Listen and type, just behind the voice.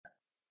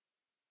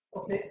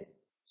Okay,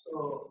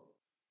 so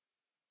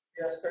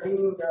we are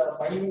studying the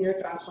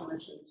bilinear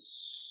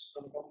transformations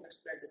from complex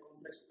plane to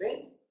complex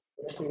plane.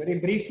 Let me very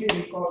briefly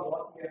recall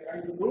what we are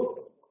trying to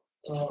do.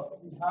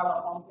 We have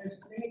a complex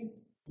plane,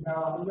 we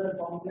have another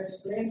complex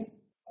plane.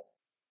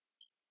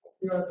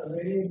 Here the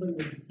variable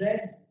is z.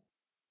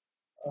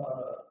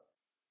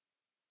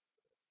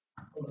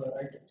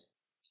 Write it.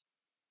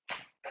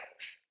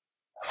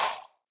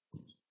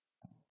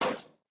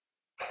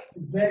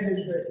 Z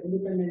is the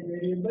independent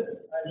variable.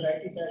 I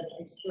write it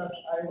as x plus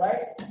iy,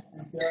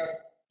 and here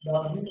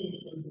w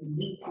equal to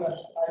b plus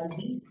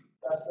ib.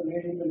 That's the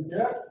variable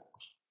here.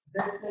 Z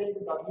plane to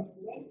w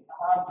plane.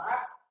 I have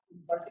map. In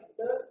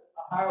particular,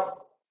 I have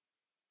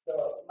the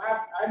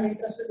map I'm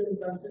interested in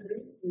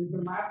considering is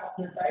the map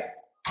of the type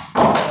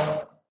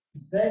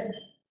z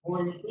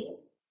going to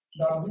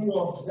w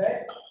of z,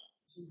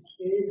 which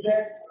is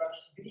az plus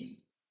b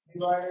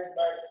divided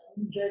by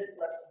cz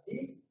plus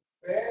d,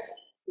 where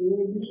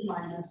AB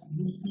minus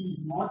BC is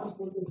not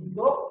equal to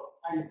 0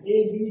 and A,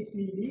 B,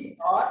 C, D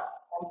are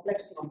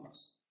complex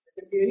numbers. There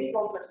can be any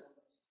complex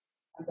numbers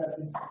under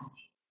this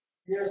condition.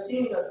 We have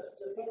seen that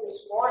such a thing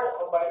is called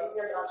a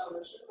bilinear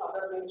transformation,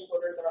 other names for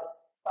it are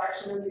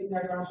fractional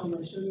linear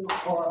transformation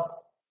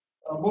or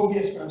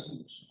Mobius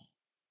transformation.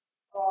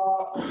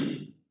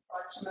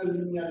 Fractional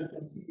linear, you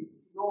can see, if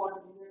you know what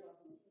linear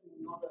transformation,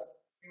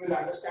 you will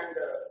understand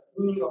the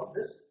meaning of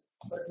this,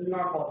 but we will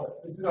not bother.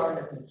 This is our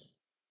definition.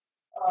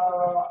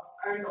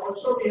 And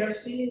also we have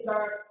seen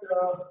that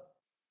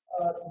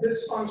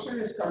this function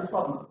is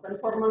conformal.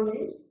 Conformal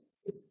means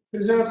it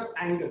preserves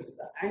angles.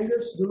 The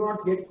angles do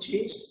not get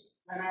changed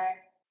when I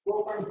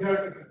go from here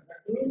to here.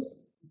 That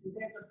means if you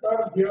take the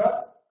curve here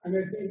and I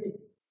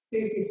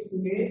take its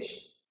image,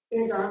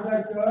 take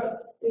another curve,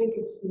 take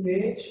its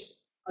image,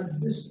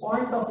 at this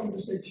point of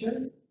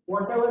intersection,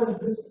 whatever is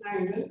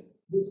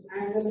this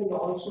angle will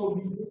also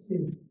be the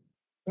same.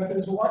 That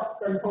is what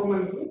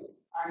conformal means,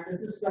 and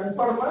this is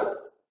conformal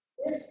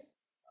if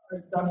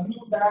w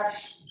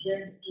dash z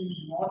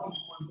is not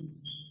equal to 0.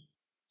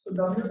 So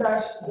w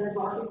dash z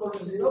not equal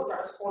to 0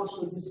 corresponds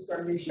to this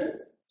condition.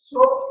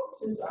 So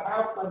since I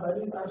have my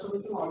bilinear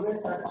transformation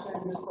always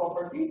satisfying this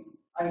property,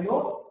 I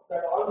know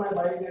that all my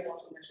bilinear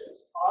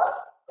transformations are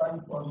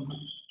conformal.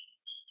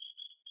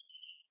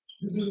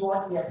 This is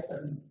what we are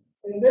studying.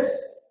 In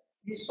this,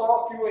 we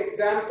saw a few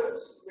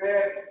examples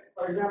where,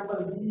 for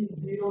example, B is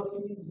 0,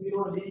 C is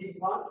 0, D is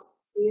 1.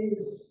 A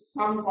is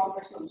some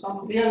complex number,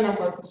 some real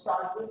number to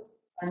start with,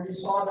 and we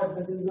saw that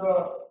there is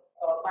a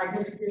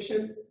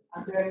magnification,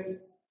 and then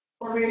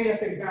for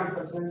various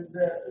examples, when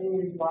A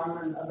is 1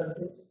 and other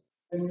things,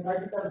 then we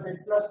write it as z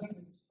plus b,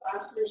 which is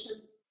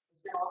translation.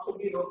 This can also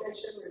be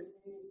rotation when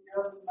A is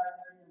purely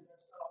imaginary and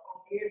rest are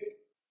appropriate.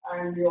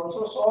 And we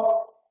also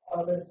saw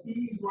that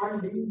C is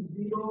 1, D is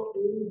 0, A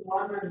is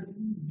 1, and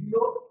B is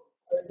 0.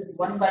 It is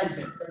 1 by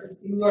z, that is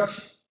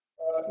inversion.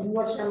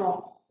 Inversion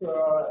of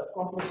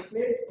complex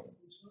plane,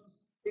 which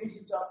means things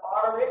which are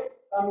far away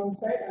come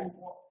inside and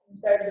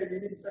inside the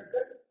unit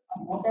circle,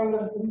 and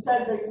whatever is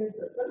inside the unit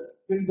circle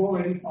will go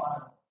very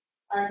far away.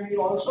 And we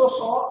also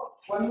saw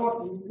one more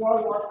thing.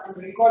 I'm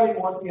recalling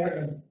what we had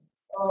done.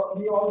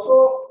 We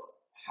also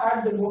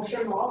had the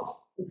notion of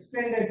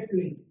extended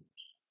plane.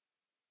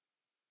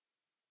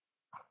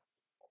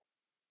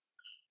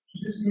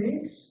 This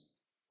means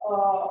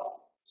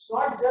it's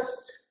not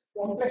just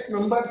complex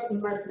numbers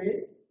in my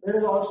plane. There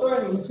is also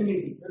an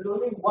infinity. There is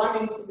only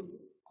one infinity.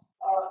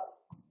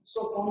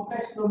 So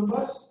complex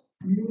numbers,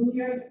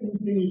 union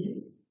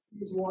infinity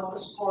is what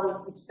is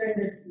called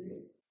extended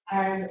plane.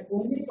 And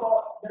only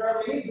there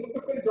are very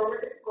beautiful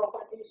geometric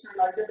properties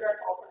and algebraic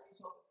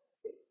properties of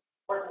it.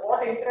 But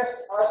what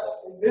interests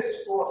us in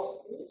this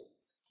course is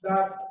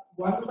that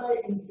 1 by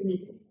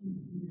infinity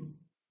is 0.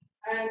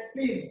 And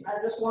please,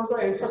 I just want to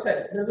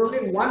emphasize, there is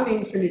only one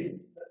infinity.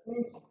 That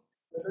means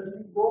whether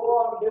you go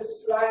on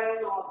this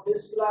line or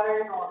this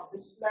line or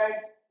this line,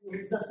 you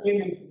hit the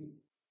same infinity.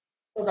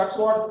 So that's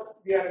what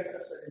we are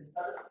interested in.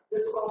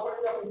 This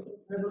property of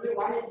infinity, there is only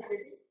one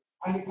infinity,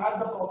 and it has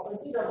the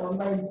property that 1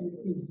 by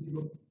infinity is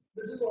 0.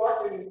 This is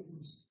what we will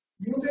use.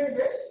 Using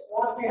this,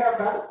 what we have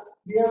done,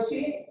 we have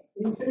seen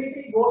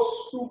infinity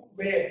goes to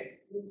where?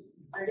 Means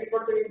z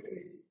equal to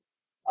infinity.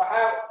 I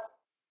have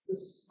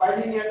this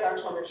bilinear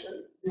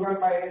transformation given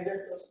by az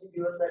plus b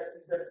divided by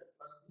cz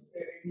plus d,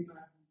 where AB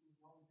minus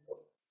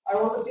I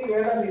want to see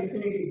where does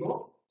infinity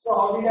go. So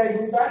how did I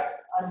do that?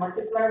 I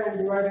multiplied and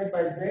divided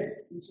by z,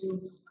 which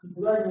means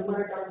divide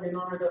numerator and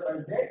denominator by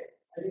z.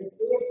 I think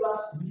a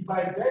plus b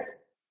by z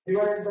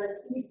divided by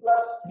c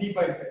plus d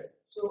by z.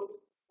 So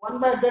 1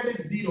 by z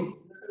is 0. In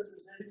the sense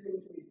z is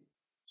infinity.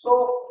 So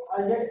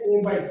I get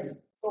a by z.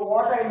 So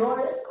what I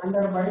know is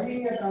under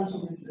bilinear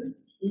transformation,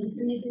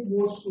 infinity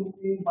goes to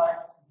a by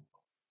c.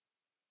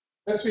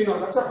 Yes, we know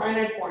that's a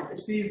finite point if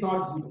c is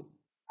not 0.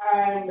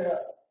 And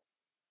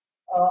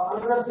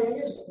another thing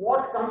is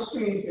what comes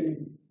to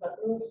infinity. That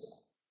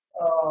means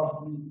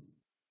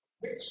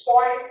which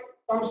point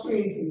comes to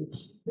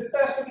infinity. This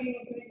has to be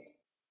infinity.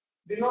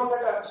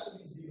 Denominator has to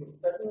be 0.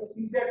 That means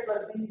cz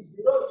plus d is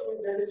 0, which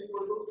means z is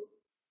equal to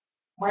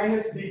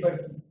minus b by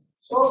c.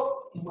 So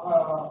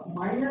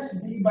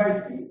minus b by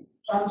c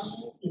comes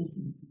to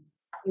infinity.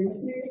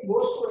 Infinity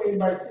goes to a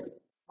by c,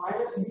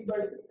 minus b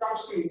by c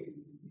comes to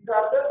infinity. These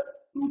are the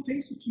two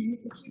things which you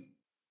need to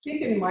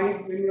keep in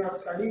mind when you are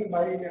studying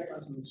bilinear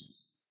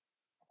transformations.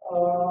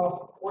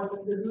 What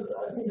this is,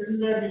 I think this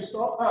is where we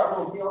stop.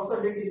 No, we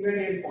also did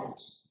invariant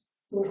points.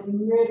 So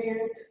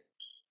invariant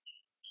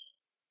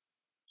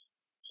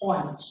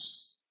points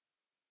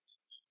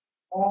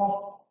of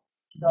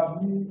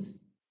w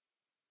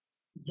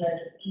z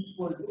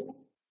equal to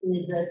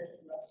az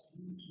plus b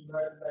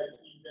divided by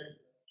cz plus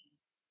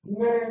b.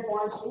 Invariant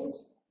points means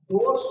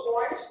those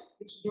points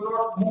which do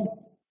not move.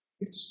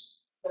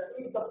 That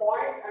means the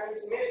point and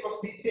its image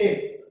must be same.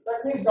 That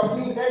means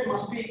wz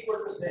must be equal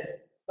to z.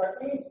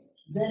 That means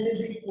z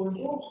is equal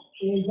to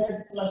az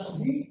plus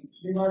b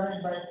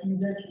divided by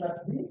cz plus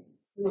b.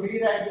 You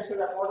rewrite this as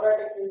a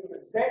quadratic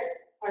with z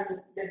and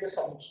get the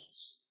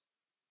solutions.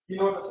 You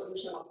know the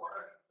solution of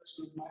quadratic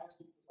equation is minus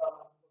b plus r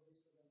minus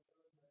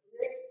b.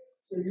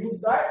 So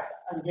use that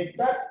and get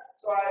that.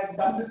 So I have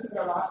done this in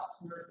the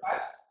last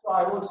class, so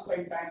I won't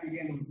spend time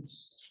again on this.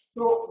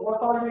 So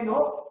what all we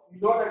know? We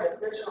know the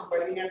definition of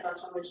bilinear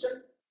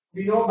transformation.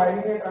 We know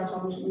bilinear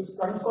transformation is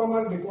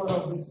conformal because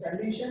of this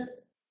condition.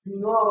 We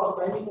know our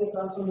bilinear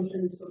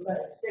transformation is from the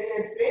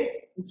extended plane,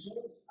 which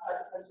means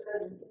I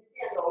consider infinity,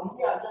 and the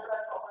only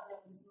algebraic property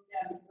of infinity I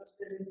am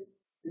interested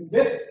in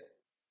this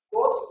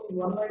course is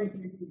 1 by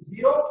infinity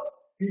 0.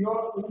 We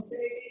know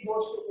infinity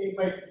goes to a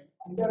by c.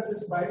 Under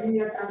this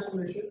bilinear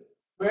transformation,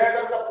 where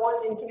does the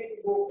point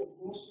infinity go? It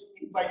goes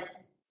to a by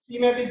c. C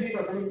may be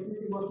 0, then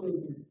infinity goes to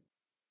infinity.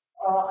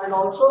 And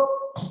also,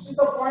 this is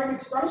the point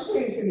which comes to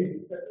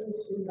infinity. That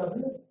means in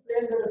W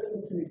plane there is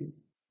infinity.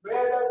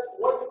 Where does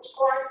which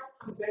point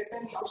from Z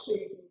plane comes to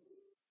infinity?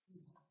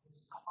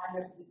 Is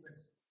minus b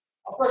plus.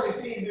 Of course, if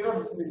C is 0,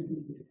 this is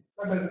infinity.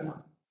 That doesn't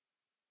matter.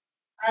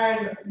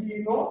 And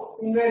we know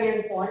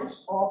invariant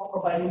points of a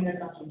bilinear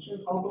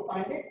transformation. How to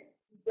find it?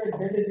 If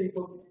Z is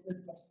equal to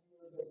Z plus b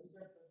plus Z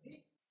plus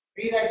b,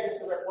 rewrite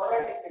this as a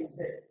quadratic and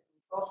Z.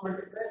 Cross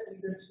multiply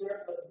CZ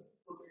squared plus b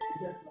equal to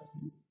Z plus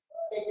b.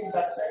 Take it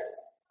that side.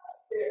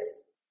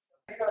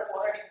 Take a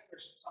quadratic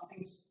equation.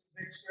 Something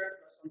z squared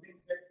plus something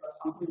z plus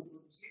something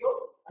equal to 0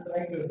 and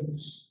write the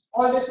roots.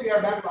 All this we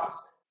have done last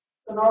time.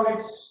 So now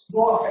let's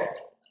go ahead.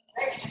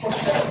 Next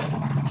question.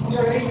 This is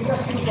a very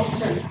interesting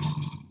question.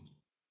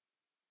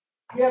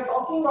 We are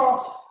talking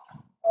of,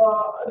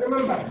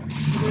 remember,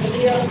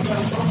 we are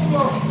talking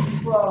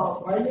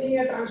of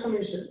bilinear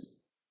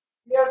transformations.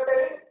 We are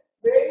telling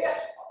various,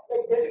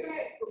 like basically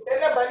to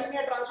tell a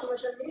bilinear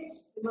transformation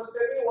means you must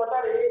tell me what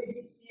are A,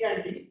 B, C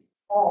and D,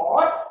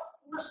 or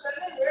you must tell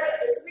me where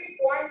every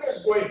point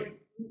is going.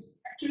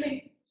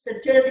 Actually,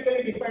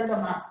 theoretically define the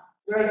map.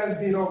 Where does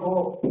 0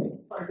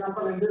 go? For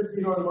example, in this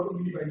 0 will go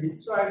to B by D.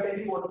 So I will tell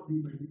you what is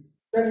B by D.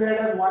 Then where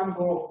does 1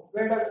 go?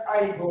 Where does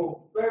I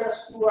go? Where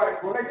does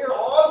 2I go? Like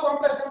all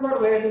complex number,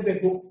 where do they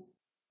go?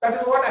 That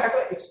is what I have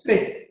to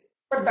explain.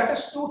 But that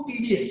is too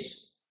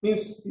tedious.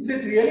 Means, is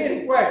it really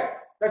required?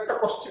 That's the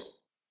question.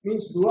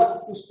 Means, do I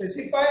to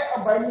specify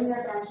a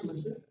bilinear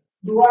transformation?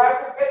 Do I have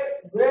to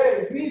tell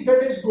where every z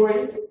is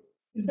going?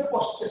 Is the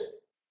question.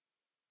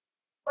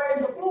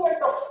 By looking at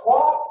the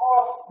form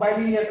of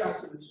bilinear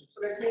transformation.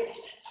 So let me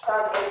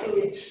start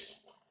writing it.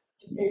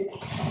 Okay.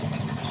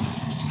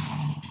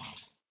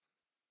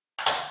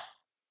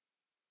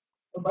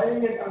 The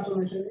bilinear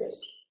transformation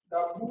is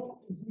W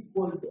is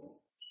equal to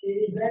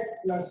AZ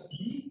plus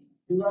B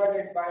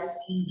divided by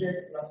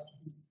CZ plus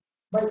B.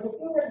 By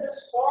looking at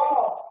this form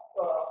of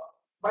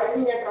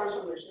bilinear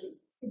transformation,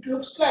 it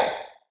looks like,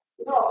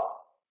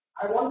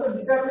 I want to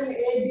determine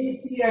A, B,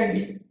 C and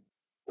D.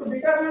 To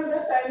determine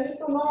this, I need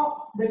to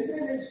know,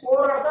 basically these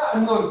 4 are the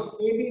unknowns.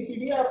 A, B, C,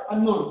 D are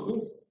unknowns.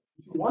 Means,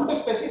 if you want to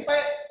specify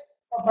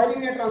a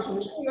bilinear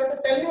transformation, you have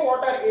to tell me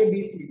what are A,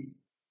 B, C, D.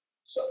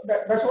 So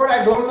that's what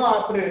I don't know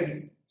a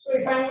priori. So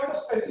if I want to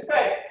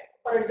specify,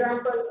 for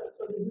example,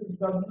 so this is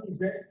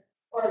WZ.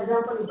 For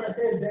example, if I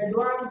say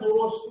Z1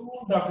 goes to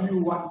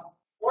W1,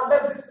 what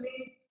does this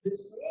mean?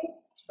 This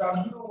means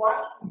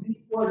W1 is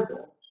equal to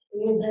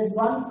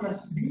AZ1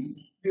 plus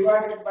B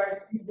divided by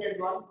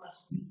CZ1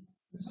 plus B.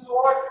 This is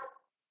what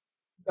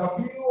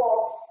W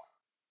of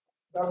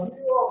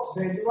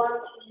Z1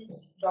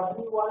 is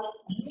W1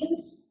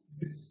 means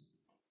this.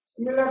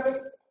 Similarly,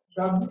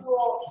 W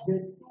of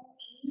Z2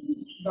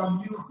 is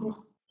W2.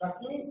 That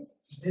means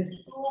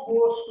Z2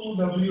 goes to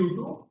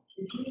W2.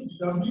 It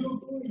means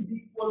W2 is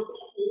equal to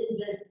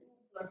AZ2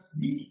 plus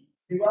B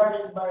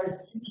divided by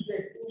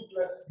CZ2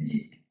 plus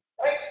B.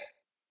 Right?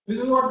 This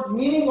is what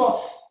meaning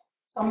of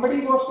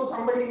somebody goes to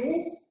somebody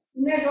means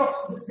image of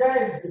this guy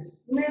is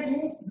this. Image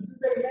means this is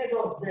the image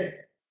of Z.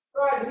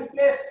 So I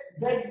replace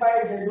Z by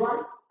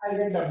Z1, I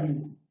get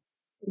W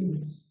in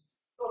this.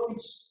 So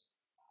it's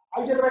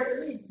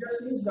algebraically it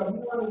just means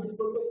W1 is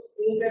equal to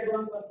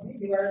AZ1 plus B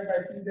divided by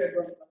CZ1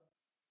 plus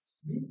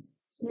B.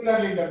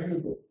 Similarly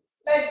W2.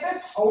 Like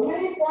this, how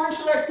many points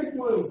should I keep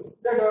doing?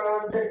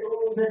 Z1,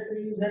 Z2,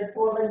 Z3,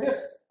 Z4, like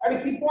this. I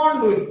will keep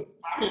on doing.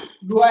 I mean,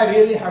 do I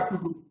really have to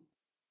do?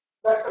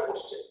 That's the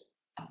question.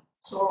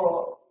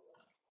 So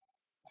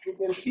you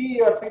can see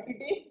your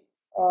PPT.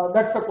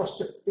 That's the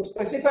question. To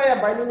specify a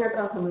bilinear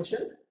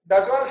transformation,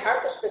 does one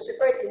have to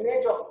specify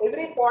image of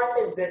every point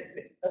in Z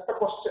plane? That's the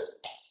question.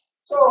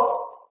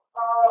 So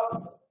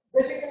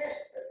basically,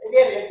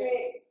 again, let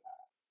me,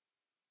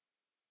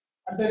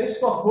 at the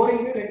risk of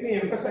boring you, let me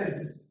emphasize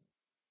this.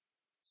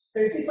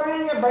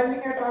 Specifying a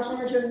bilinear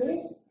transformation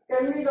means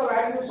tell me the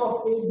values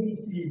of A, B,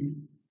 C, D.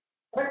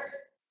 Correct?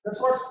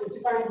 That's what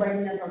specifying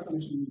bilinear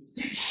transformation means.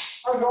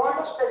 If I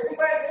want to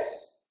specify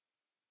this,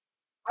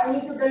 I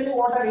need to tell you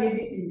what are A,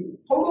 B, C, D.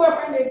 How do I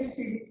find A, B,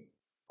 C, D?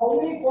 How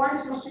many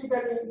points must you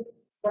tell me?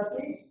 That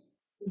means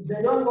if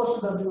Z1 goes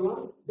to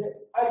W1,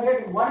 I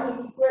get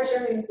one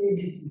equation in A,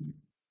 B, C, D.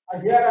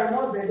 Here I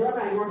know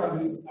Z1, I know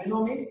W. I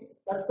know means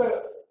that's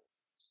the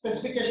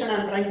specification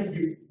I am trying to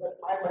give. That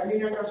my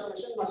bilinear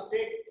transformation must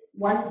take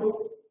 1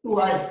 to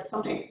 2i,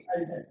 something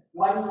like that.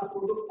 1 must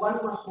go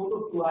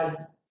to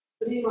 2i,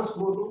 3 must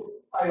go to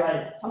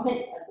 5i, something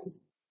like that.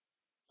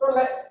 So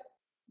like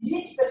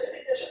each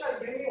specification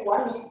will give me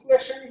one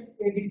equation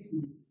in A, B,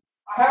 C, D.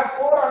 I have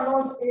 4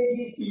 unknowns A,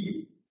 B, C,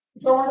 D.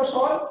 If I want to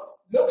solve,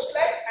 looks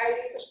like I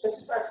need to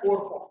specify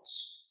 4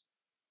 points.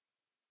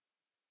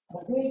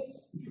 That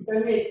means if you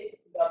tell me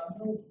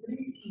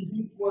W3 is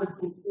equal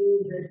to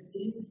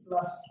AZ3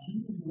 plus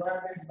B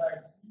divided by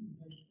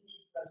CZ3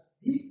 plus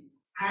B,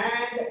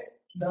 and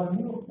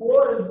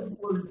W4 is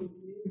equal to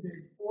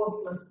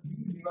AZ4 plus B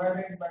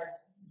divided by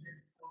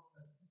CZ4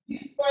 plus B.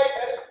 If I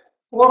tell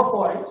 4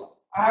 points,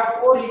 I have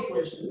 4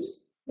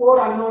 equations,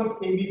 4 unknowns A,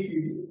 B,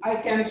 C, D. I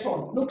can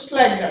solve. Looks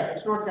like that.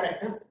 It's not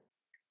correct.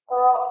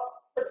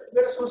 But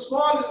there is some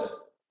small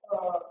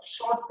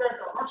shortcut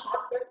or not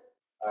shortcut.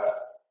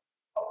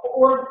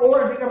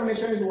 Over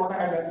determination is what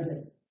I have done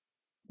here.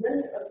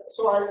 Then,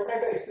 so I will try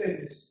to explain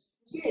this.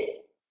 See,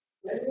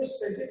 when you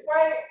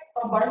specify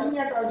a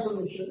bilinear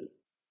transformation,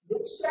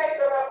 looks like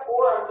there are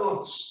 4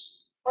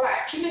 unknowns, but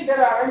actually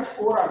there aren't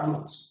 4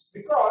 unknowns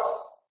because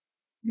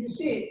you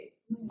see,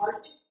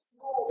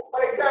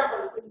 for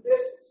example, in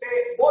this,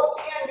 say both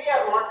C and D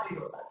are not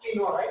 0. That we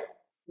know, right?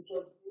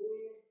 Because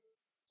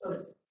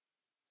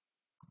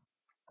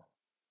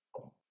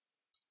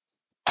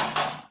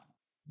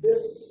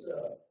this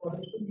for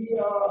it to be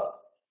a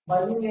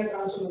bilinear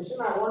transformation,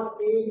 I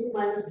want AB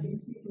minus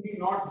BC to be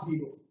not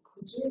 0,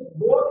 which means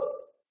both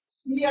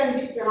C and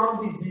D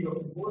cannot be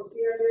 0. Both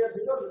C and D are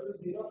 0, this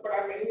is 0, but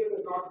I'm telling you it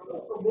is not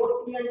 0. So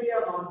both C and D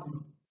are not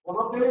 0.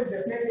 One of them is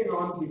definitely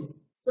non-zero.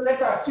 So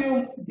let's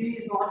assume D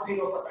is not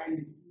 0 for time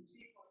being.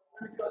 C,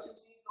 if you assume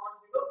C is not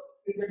 0,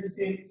 you get the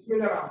same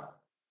similar answer.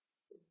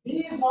 If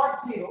D is not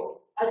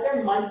 0, I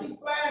can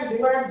multiply and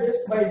divide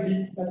this by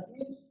D. That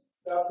means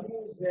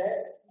WZ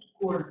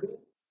equal to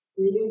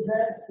AZ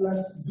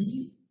plus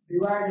B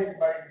divided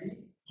by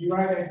D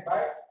divided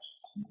by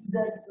CZ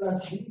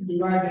plus D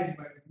divided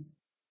by D.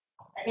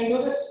 I can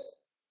do this.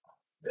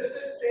 This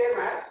is same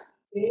as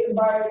A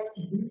by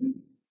DZ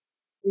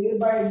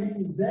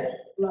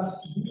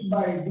plus B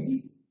by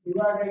D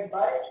divided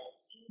by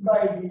C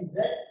by DZ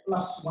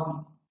plus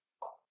 1.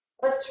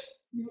 But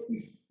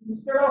if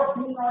instead of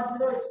B not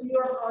 0, if C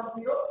was not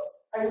 0,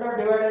 I would have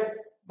divided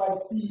by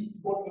C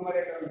both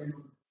numerator and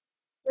denominator.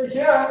 So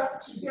here,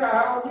 you see, I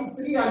have only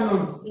 3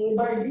 unknowns: A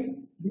by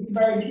D, B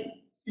by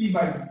D, C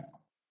by D.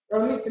 There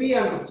are only 3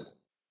 unknowns.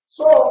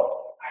 So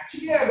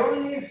actually, I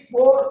don't need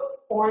 4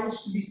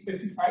 points to be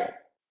specified.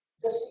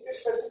 Just if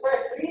you specify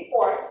 3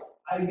 points,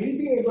 I will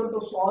be able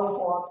to solve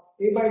for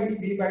A by D,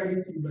 B by D,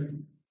 C by D.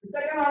 If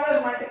I can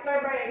always multiply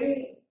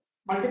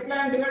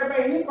and divide by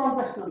any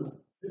complex number,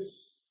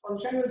 this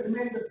function will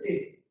remain the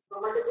same.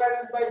 So multiply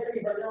this by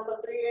 3, for example,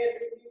 3A,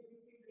 3B,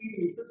 3C,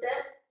 3D. It's the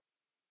same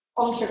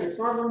function, it's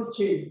not going to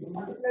change. You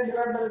multiply and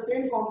divide by the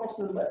same complex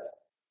number,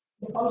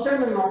 the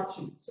function will not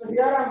change. So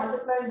here I am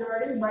multiplying and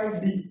dividing by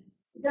D.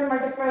 You can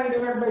multiply and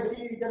divide by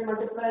C, you can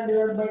multiply and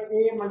divide by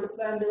A,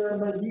 multiply and divide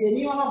by B.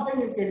 Any one of them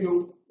you can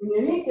do. In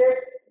any case,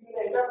 you will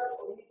end up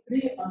with only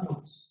 3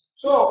 unknowns.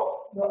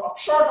 So the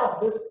upshot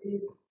of this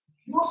is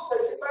you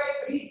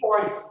specify 3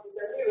 points. You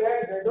tell me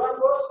where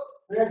Z1 goes,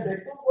 where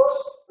Z2 goes,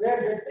 where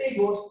Z3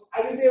 goes.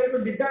 I will be able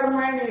to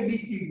determine A, B,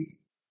 C, D.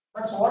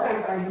 That's what I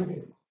am trying to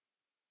do.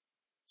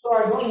 So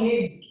I don't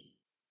need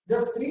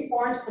just 3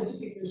 point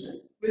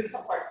specification will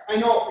suffice. I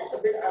know it's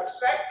a bit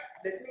abstract.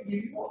 Let me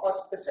give you a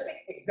specific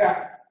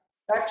example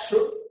that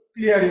should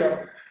clear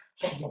your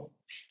problem.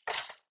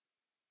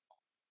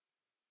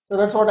 So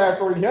that's what I have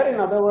told here. In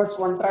other words,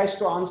 one tries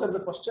to answer the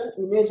question: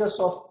 images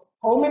of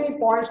how many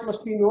points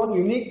must be known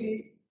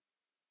uniquely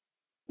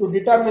to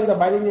determine the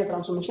bilinear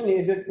transformation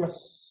AZ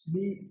plus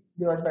B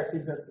divided by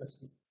CZ plus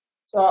D.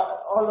 So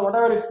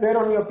whatever is there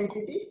on your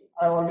PPT,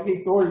 I have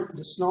already told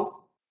this now.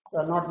 So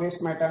I will not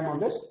waste my time on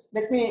this.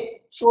 Let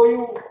me show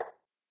you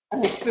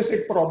an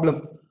explicit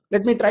problem.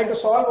 Let me try to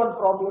solve one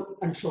problem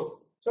and show.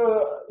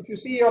 So if you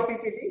see your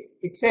PPT,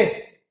 it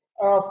says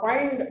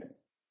find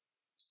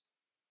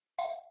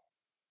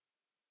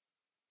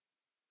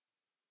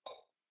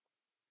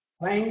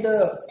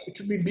it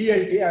should be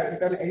BLT. I have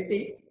written LT.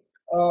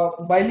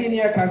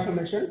 bilinear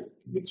transformation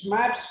which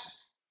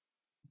maps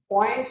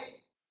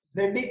points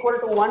z equal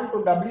to 1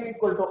 to w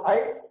equal to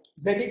I,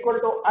 z equal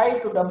to I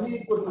to w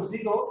equal to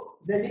 0,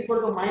 z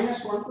equal to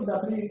minus 1 to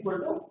w equal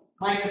to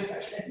minus I.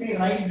 Let me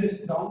write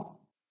this down.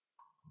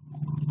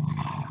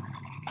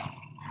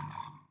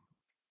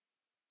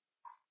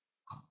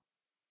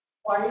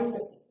 Find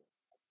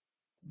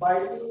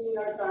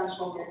bilinear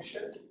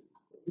transformation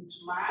which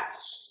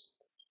maps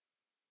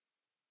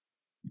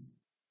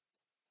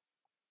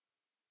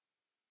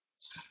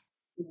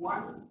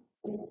one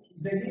to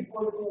z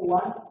equal to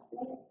 1 to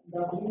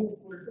w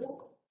equal to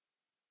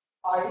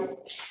I,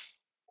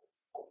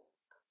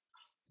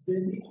 z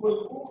equal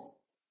to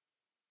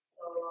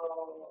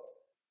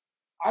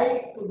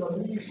I to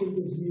w equal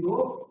to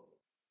 0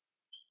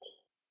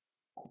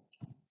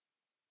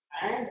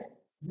 and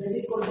z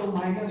equal to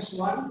minus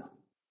 1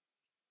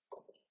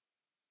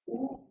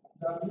 to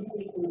w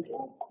equal to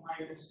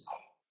minus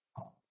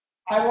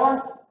I. I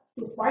want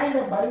to find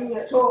a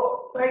bilinear.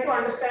 So try to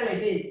understand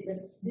again.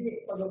 Let's be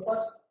for the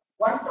first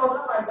one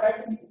problem. I'll try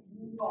to give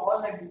you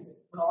all the details,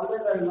 but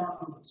always I will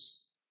not do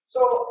this.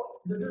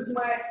 So this is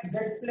my z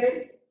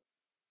plane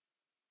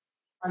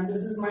and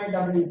this is my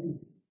w plane.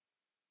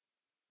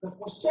 The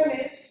question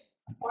is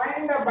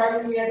find a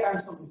bilinear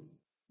transformation.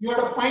 You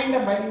have to find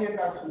a bilinear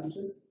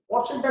transformation.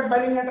 What should that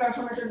bilinear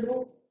transformation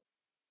do?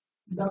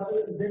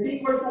 Z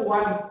equal to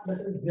 1,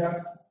 that is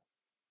here.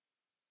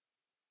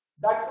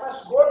 That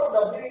must go to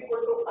w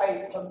equal to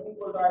I. W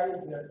equal to I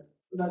is here.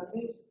 So that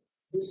means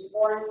this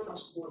point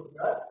must go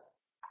here.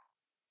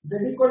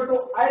 Z equal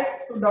to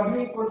I to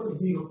w equal to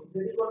 0. Z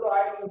equal to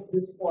I is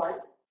this point.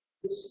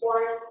 This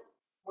point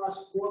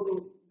must go to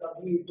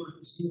w equal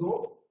to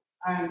 0.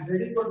 And z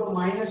equal to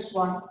minus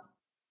 1,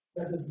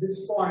 that is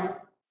this point,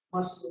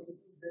 must go to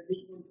z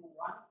equal to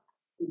 1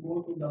 to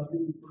go to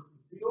w equal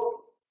to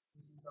 0.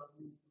 This is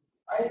w equal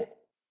to I.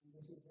 And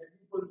this is z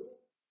equal to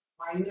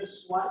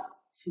minus 1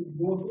 should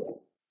go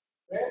to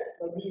where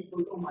w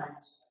equal to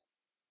minus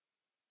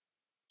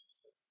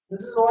 1.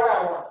 This is what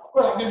I want. Of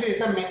course, obviously,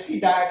 it's a messy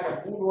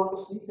diagram. You don't want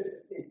to see such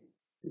a thing.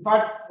 In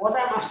fact, what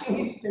I'm asking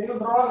is, can you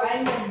draw a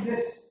line like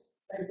this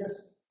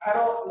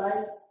arrow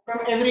line from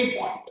every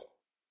point?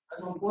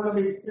 I'm going to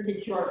be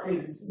pretty sure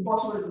it's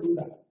impossible to do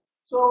that.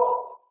 So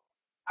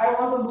I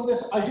want to do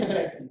this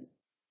algebraically.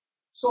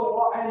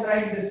 So I'll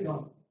write this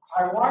down.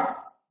 I want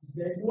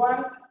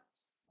z1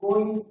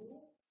 going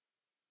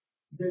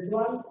to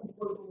z1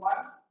 equal to 1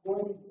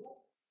 going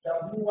to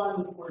w1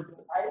 equal to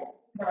I,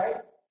 right?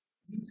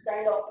 These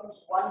kind of things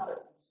once at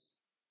least.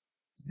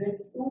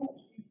 Z2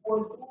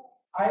 equal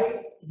to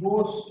I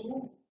goes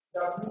to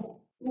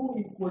w2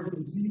 equal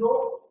to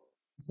 0.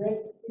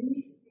 Z3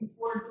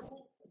 equal to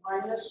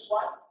minus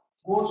 1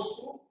 goes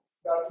to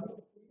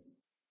w3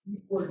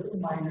 equal to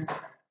minus 1.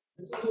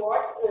 This is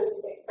what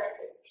is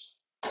expected.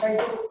 I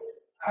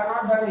have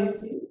not done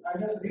anything. I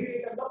just read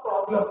it in the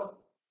problem.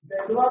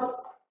 Z1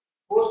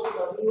 goes to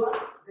w1,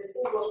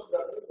 z2 goes to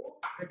w2,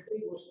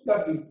 z3 goes to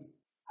w3.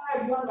 I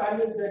have given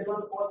values z1,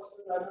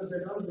 values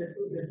z1, z2,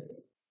 z3.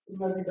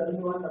 Similarly,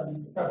 w1,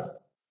 w2.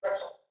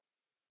 That's all.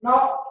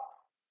 Now,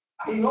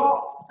 I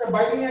know it's a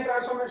bilinear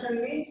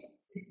transformation means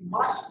it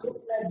must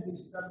look like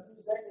this. Wz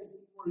is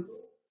equal to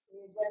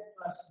az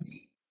plus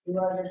b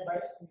divided by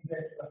cz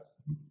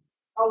plus b.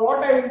 Now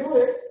what I will do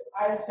is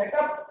I will set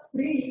up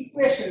three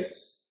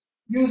equations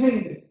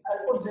using this.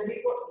 I will put z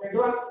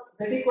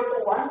equal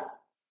to 1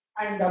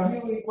 and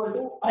w equal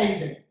to I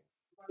then.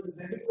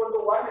 Z equal to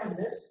 1 in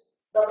this,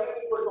 w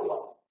equal to 1.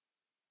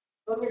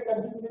 Don't get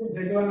confused with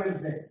z1 and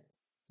z.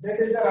 Z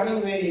is the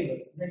running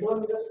variable.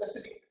 Z1 is a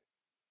specific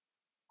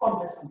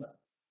complex number.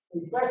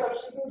 If I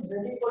substitute z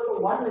equal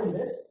to 1 in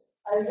this,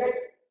 I will get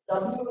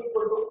w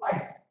equal to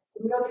I.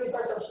 Similarly, if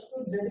I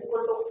substitute z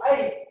equal to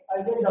I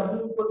will get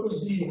w equal to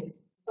 0.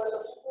 If I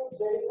substitute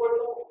z equal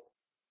to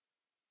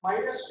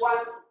minus 1,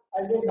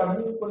 I will get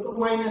w equal to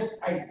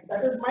minus I.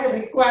 That is my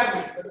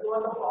requirement. That is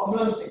what the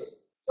problem says.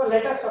 So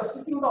let us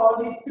substitute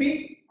all these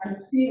three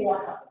and see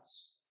what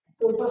happens.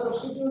 So if I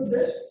substitute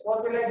this,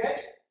 what will I get?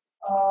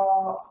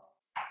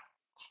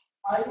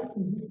 I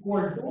is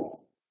equal to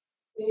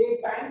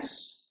a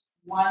times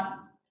 1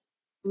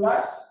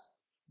 plus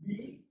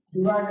b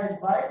divided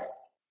by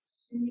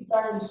c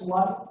times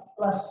 1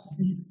 plus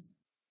b.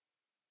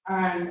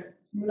 And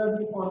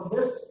similarly for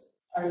this,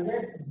 I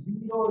get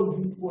 0 is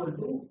equal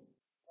to,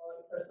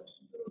 if I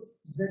substitute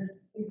z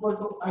equal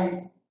to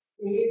I,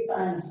 a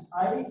times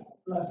I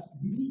plus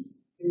b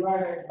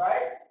divided by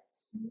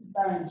c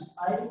times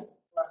I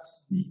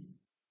plus b.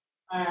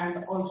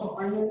 And also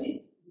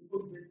finally, we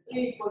put z3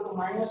 equal to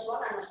minus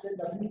 1, I must get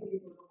w3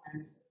 equal to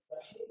minus 1.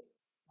 That means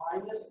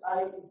minus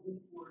I is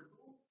equal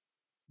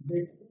to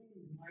z3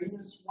 is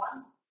minus 1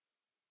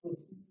 to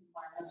c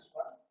minus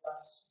 1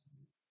 plus b.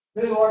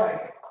 This is what I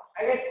get.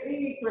 I get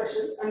three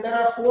equations and there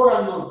are four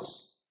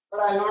unknowns.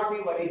 But I will not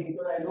be worried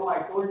because I know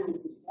I told you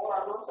these four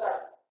unknowns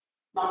are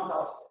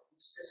non-constant.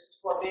 It's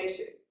just for their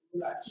sake. We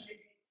will actually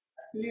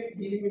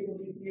dealing with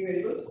only three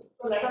variables.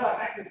 So let us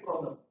attack this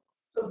problem.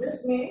 So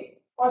this means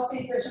first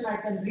equation I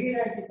can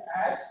rewrite it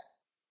as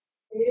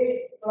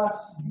A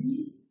plus B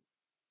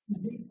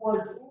is equal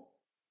to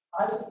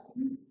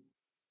IC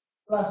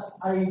plus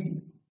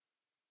ID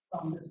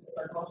from this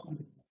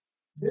approximation.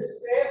 This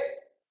says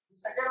the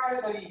second one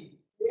is very easy.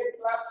 A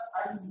plus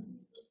IB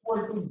equal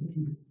to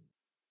 0.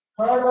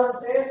 Third one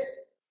says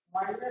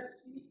minus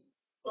C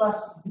plus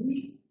B.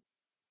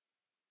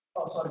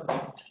 Oh, sorry.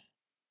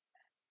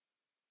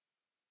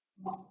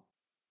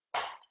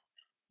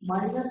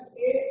 Minus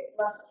A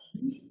plus B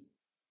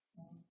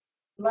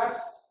plus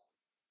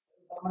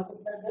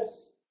multiply this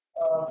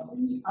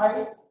CI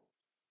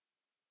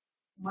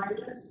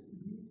minus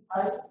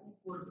BI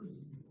equal to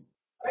 0.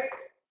 Right?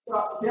 So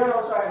here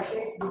also I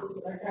take this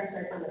right hand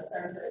side and left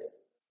hand side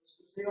just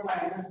to save my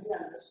energy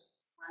and just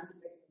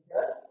manipulate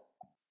here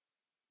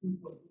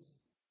equal to 0.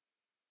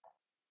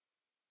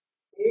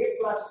 A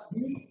plus B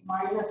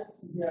minus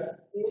here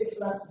A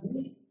plus B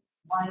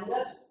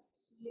minus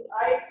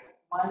CI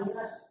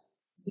minus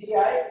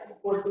DI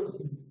equal to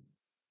 0.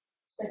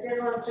 Second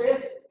one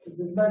says if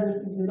this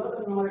is 0,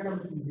 the numerator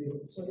will be 0.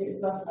 So A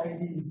plus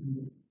IB is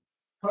 0.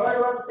 Third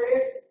one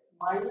says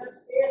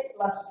minus A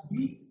plus B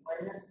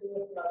minus A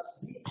plus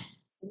B.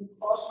 We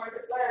cross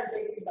multiply and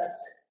take it that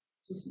side.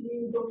 So C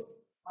into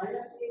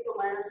minus C into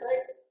minus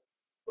side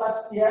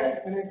plus CI.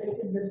 When I take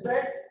it this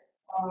side,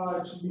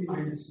 it should be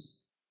minus.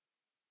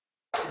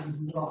 This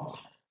is wrong.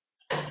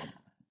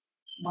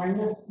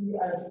 Minus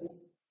CI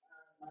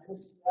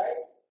minus CI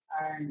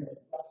and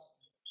plus.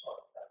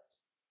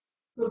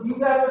 So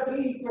these are the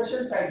three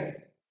equations I get.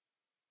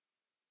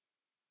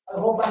 I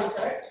hope I am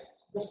correct.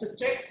 Just to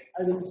check,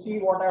 I will see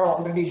what I have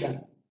already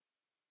done.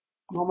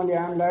 Normally,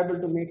 I am liable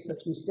to make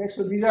such mistakes.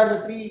 So these are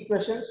the three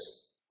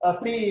equations.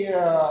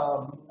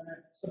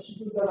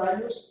 Substitute the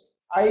values.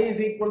 I is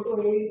equal to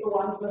A into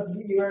 1 plus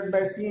B divided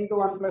by C into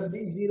 1 plus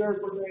D. 0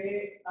 equal to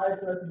A I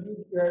plus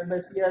B divided by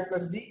C I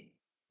plus D.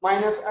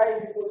 Minus I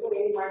is equal to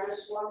A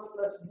minus 1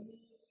 plus B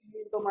C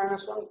into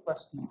minus 1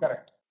 plus D.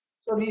 Correct.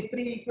 So these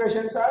three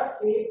equations are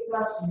A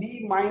plus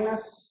B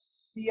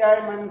minus Ci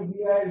minus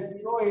Di is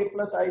 0, A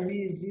plus Ib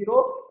is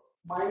 0,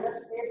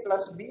 minus A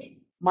plus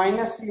B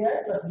minus Ci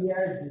plus Di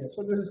is 0.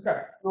 So this is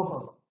correct, no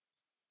problem.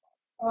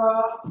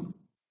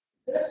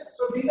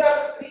 So these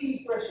are the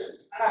three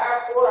equations and I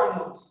have 4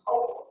 unknowns. How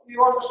we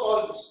want to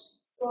solve this?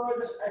 So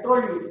I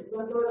told you,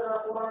 even though there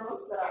are 4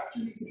 unknowns, there are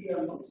actually 3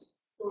 unknowns.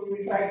 So we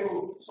will try to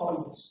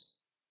solve this.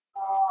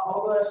 How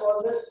do I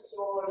solve this? So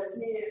let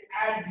me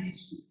add these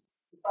two.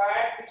 If I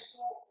add these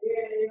two, A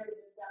and A will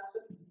get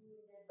cancelled, B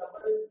will get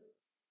doubled,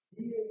 D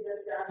will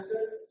get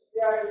cancelled, Ci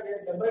will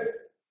get doubled,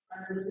 and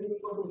everything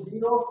equal to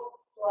 0.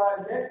 So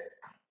I get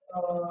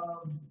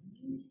B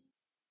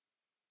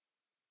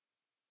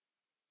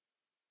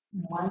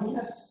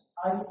minus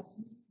IC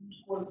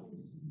equal to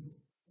 0.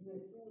 2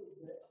 will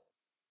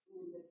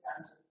get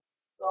cancelled.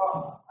 So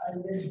I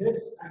get this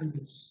and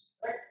this.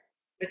 Right?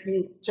 Let me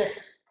check.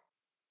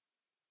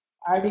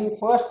 Adding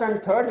first and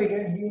third, we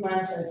get B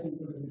minus IC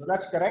equal to 0.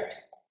 That's correct.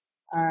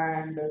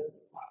 And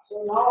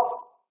so now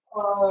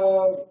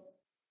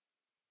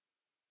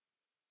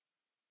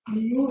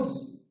we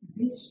use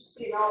these.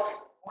 See now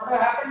what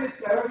has happened is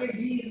cleverly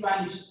D is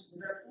vanished.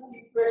 There are 2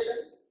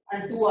 equations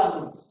and 2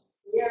 unknowns.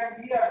 A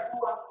and B are 2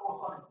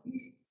 unknowns,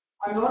 3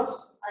 unknowns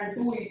and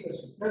 2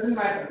 equations. Doesn't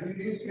matter.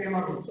 We use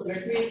Kramer rule. So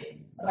let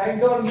me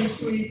write down these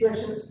 2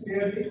 equations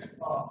clearly.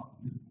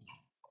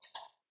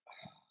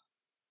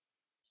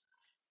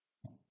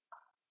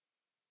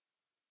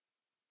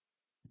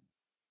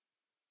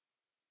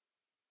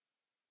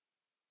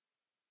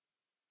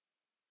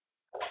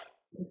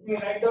 Let me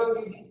write down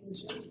these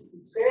equations.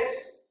 It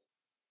says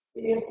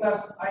A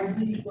plus IB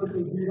equal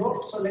to 0.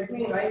 So let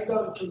me write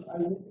down. I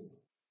need to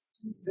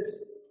keep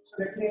this. So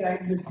let me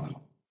write this down.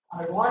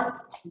 I want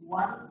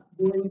 1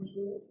 going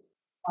to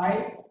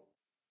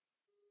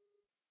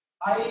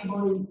I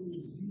going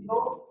to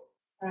 0,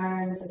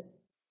 and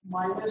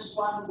minus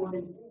 1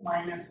 going to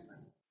minus I.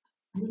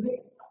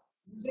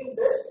 Using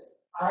this,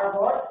 I have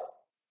got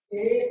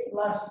A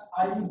plus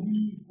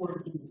IB equal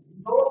to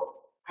 0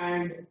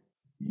 and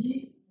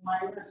B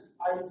minus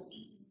IC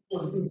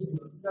equal to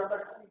 0. These are the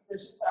two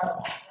equations I have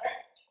got,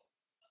 right?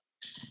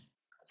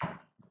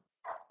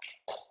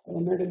 I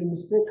made any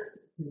mistake?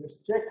 Let's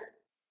check.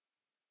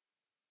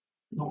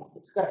 No,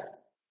 it's correct.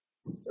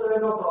 So there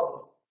is no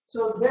problem.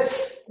 So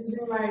this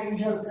using my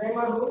usual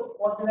Kramer rule,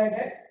 what will I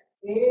get?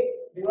 A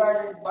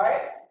divided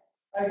by,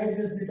 I get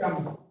this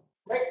determinant,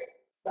 right?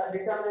 The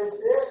determinant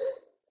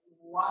says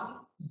 1,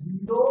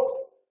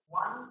 0,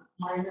 1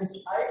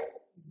 minus I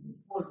is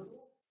equal to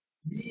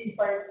B if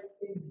I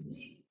take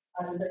B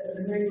and the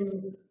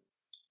remaining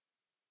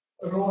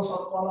rows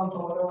or columns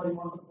or whatever you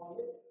want to call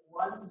it,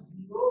 1,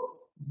 0,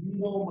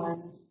 0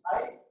 minus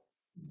I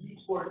is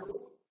equal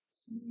to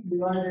C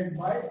divided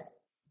by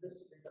this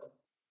determinant.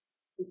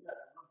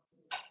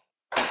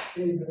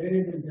 Is the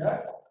variable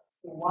here.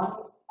 So 1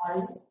 I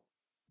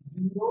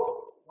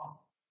 0 1.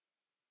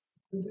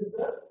 This is the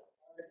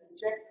let me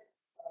check.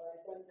 I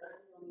can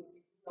correct on the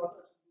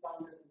process on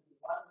this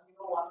 1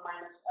 0 1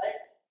 minus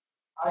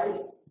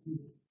I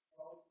 0.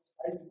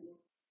 I 0.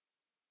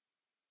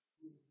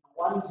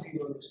 1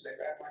 0 looks like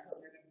I might have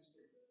made a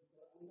mistake.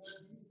 Under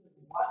B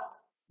is 1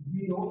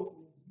 0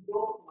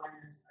 0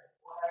 minus I.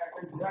 What I have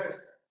done here is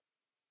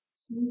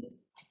C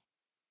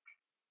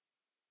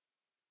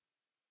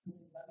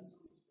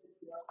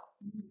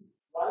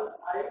 1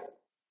 I and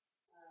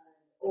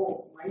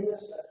O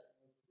minus I.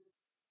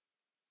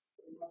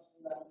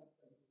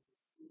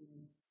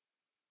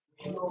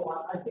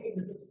 I think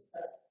this is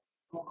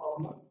no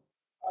problem.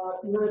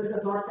 Even if it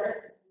is not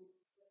correct,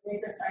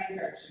 make a sign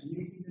correction.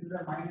 Maybe this is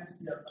a minus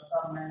here, plus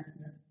or minus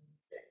here.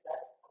 Check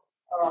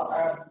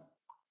that.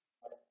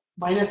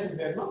 Minus is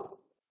there, no?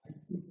 I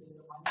think there is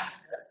a minus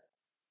there.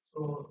 So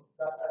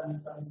that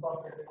I'm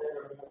incorporated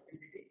there in the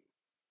PPT.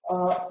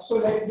 So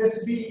let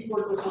this be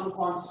equal to some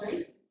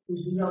constant.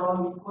 These are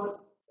all equal.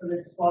 So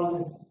let's call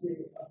this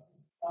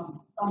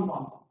some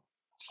constant.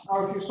 Now,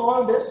 if you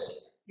solve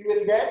this, you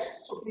will get.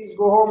 So please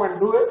go home and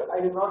do it.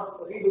 I will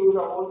not redo the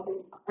whole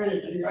thing. I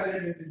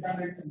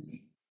will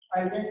see.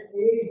 I get A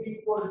is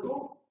equal to.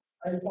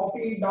 I will copy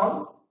it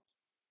down.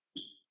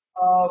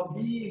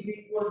 B is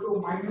equal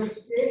to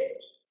minus A,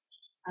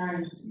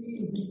 and C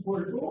is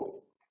equal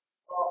to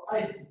I.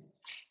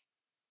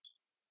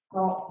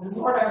 Now, this is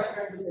what I was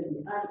trying to tell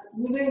you. And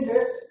using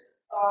this,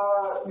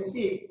 you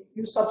see,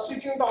 you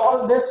substitute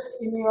all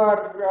this in your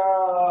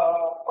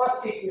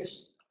first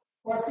equation.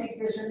 First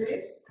equation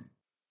is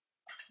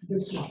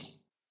this one.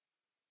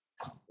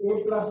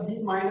 A plus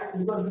B minus,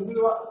 because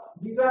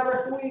these are the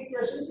two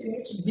equations in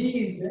which B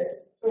is there.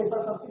 So if I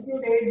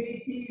substitute A, B,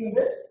 C in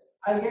this,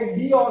 I get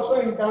B also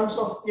in terms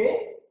of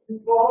K. You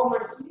go home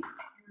and see,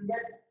 you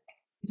get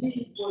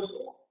B equal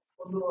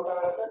to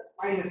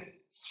minus.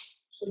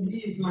 So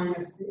B is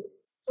minus K.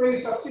 So you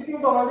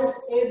substitute all this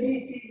A, B,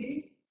 C,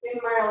 D in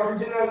my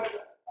original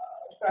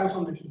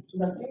transformation. So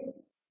that means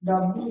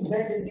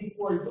WZ is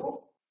equal to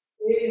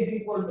A is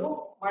equal to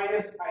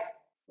minus I.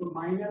 So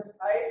minus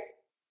I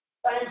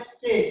times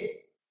K.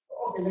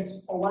 Okay, let's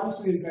for once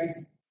we will write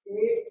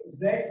A Z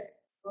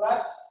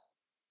plus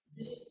B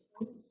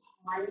is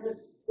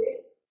minus K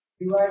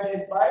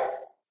divided by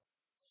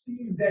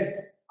CZ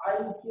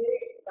IK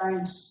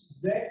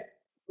times Z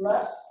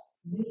plus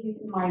B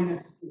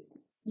minus K.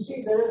 You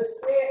see, there is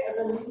K as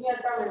a linear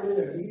term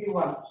everywhere, degree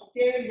 1. So K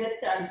will get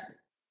cancelled.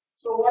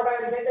 So what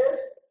I will get is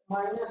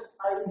minus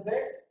IZ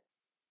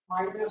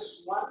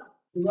minus 1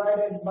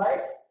 divided by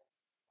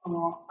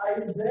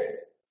IZ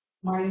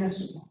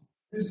minus 1.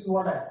 This is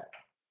what I have.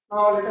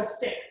 Now let us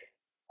check.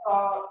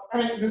 I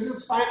mean, this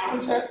is fine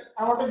answer.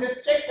 I want to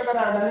just check whether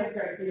I have done it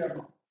correctly or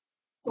not.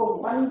 So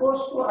 1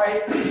 goes to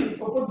I.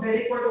 So put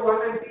Z equal to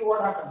 1 and see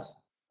what happens.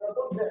 So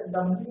put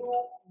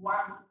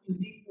W1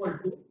 is equal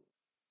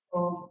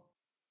to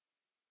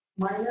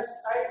minus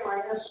I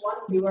minus 1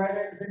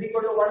 divided Z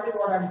equal to 1 is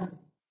what I am doing.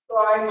 So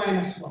I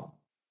minus 1.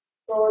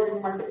 So you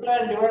multiply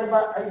and divide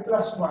by I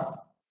plus 1. I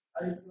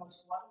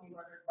plus 1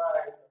 divided by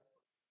I plus 1.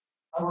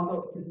 I want to,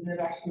 this is a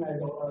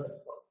rationalize over this.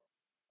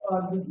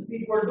 This is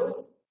equal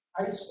to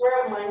I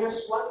square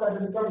minus 1, that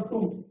will become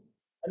 2.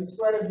 I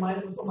square is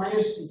minus 2.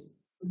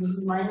 So this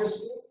is minus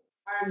 2,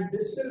 and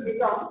this will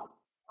become,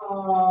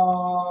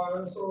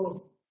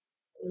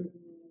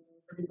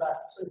 pretty bad.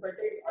 So if I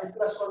take I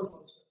plus 1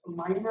 whole square, so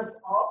minus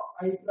of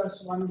I plus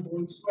 1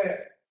 whole square,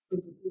 so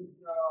this is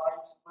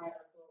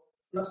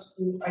plus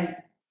 2I,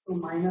 so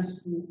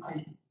minus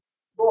 2I.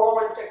 Go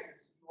home and check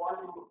this. You want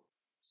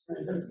to,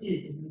 you can see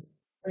it.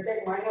 If I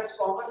take minus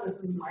common, this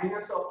is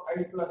minus of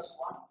I plus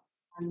 1,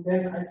 and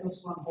then I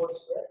plus 1 whole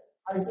square.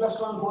 I plus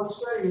 1 whole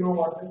square, you know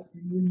what is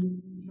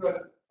usual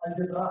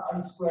algebra. I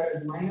square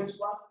is minus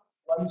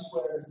 1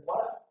 square is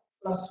 1,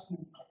 plus 2,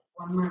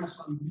 1 minus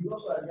 1 0,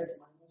 so I get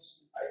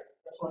minus 2I.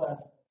 That's what I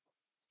have.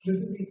 This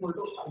is equal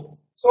to I.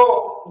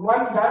 So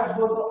 1 does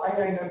go to I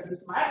under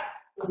this map,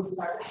 so it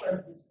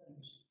satisfies this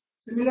condition.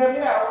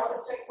 Similarly, I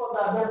want to check for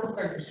the other two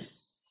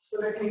conditions. So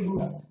let me do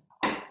that.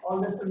 All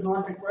this is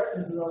not required,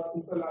 this is all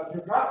simple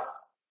algebra.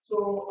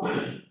 So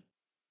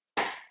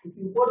if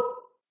you put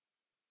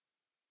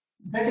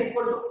Z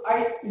equal to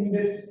I in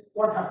this,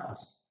 what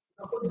happens?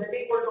 Now put Z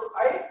equal to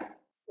I,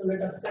 so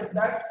let us check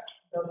that.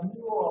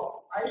 W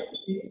of I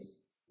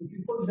is, if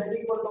you put Z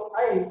equal to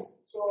I,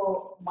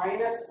 so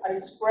minus I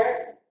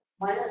square,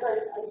 minus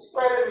I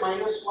square is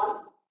minus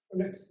 1. So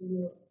let's do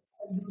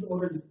it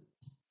already.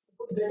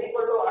 Put Z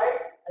equal to I,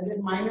 and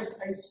then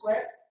minus I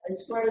square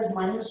is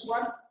minus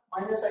 1,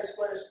 minus I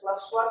square is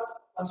plus 1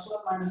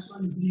 minus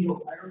 1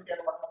 0. I don't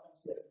care what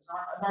happens here. It's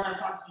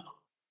not 0.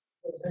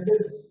 So Z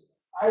is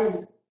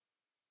I.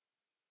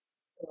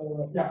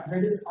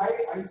 That is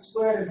I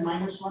square is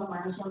minus 1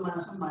 minus 1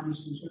 minus 1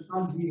 minus 2, so it's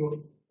not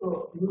 0.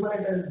 So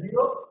numerator is 0,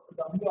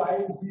 so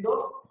Wi is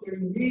 0. So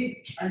in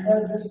V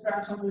under this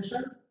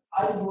transformation,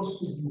 I goes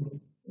to 0.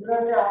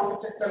 Similarly, I want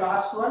to check the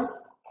last one.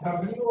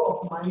 W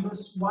of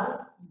minus 1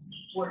 is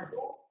equal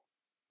to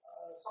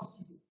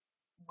substitute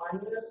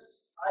minus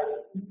I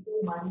into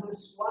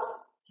minus 1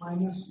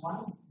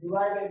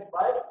 divided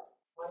by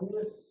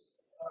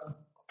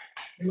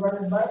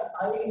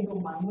I into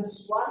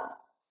minus 1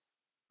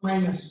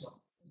 minus 1.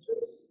 This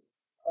is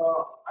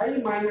I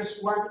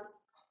minus 1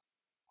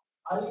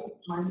 I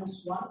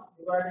minus 1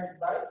 divided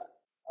by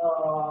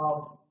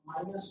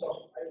minus of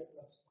I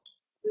plus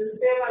 1. This is the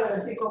same as the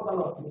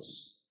reciprocal of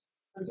this.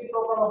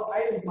 Reciprocal of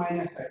I is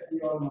minus I,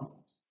 we all know.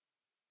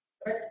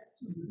 Correct?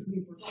 So this is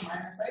equal to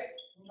minus I.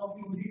 Those of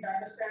you who didn't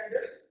understand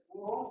this,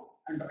 go home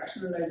and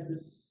rationalize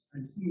this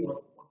and see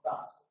what the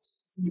answer is.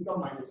 It will become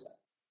minus I.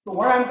 So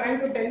what I am trying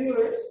to tell you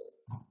is,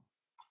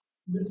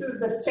 this is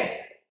the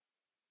check.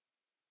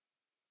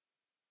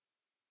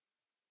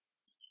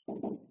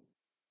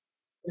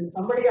 When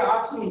somebody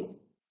asks me,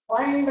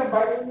 find the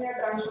bilinear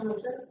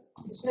transformation,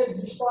 it says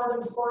this point,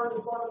 this point,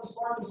 this point, this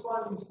point, this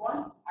point, this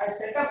point. I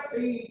set up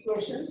three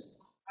equations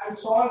and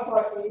solve for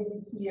A,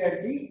 B, C,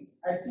 and D.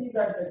 I see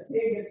that the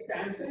K gets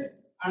cancelled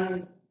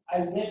and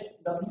I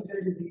get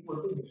WZ is equal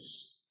to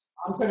this.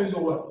 Answer is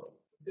over.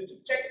 Just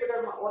to check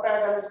whether what I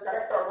have done is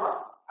correct or not,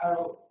 I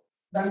have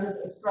done this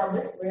extra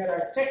bit where I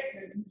check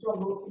that each of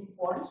those 3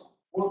 points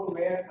go to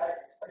where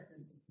I expected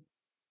to.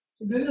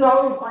 So this is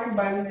how we find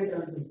bilinear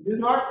transformation. This is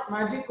not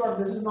magic or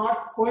this is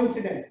not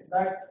coincidence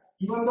that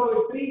even though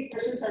with 3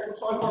 equations I could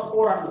solve for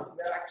 4 unknowns.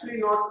 They are actually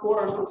not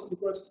 4 unknowns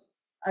because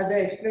as I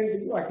explained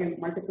to you, I can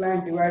multiply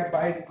and divide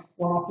by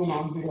one of the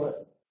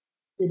non-zero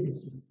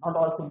ABC, not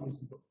all can be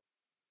zero.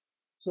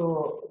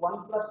 So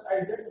 1 plus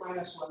IZ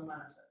minus 1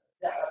 minus I.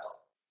 Yeah, that's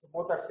all. So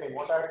both are same.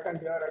 What I written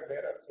here and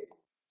there are same.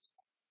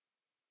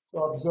 So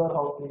observe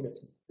how clean it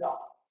is. Yeah.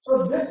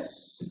 So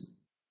this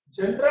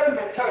general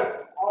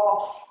method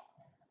of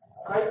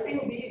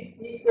writing these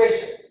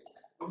equations,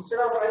 instead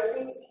of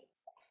writing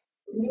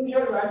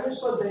usual values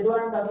for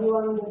Z1,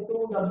 W1,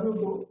 Z2,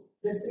 W2,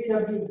 Z3,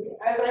 W3,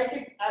 I'll write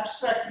it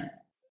abstractly.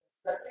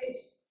 That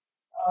means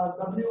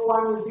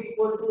W1 is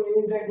equal to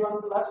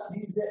AZ1 plus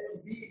B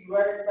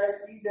divided by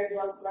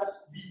CZ1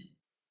 plus B.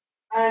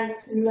 And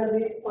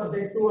similarly for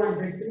Z2 and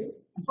Z3,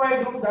 if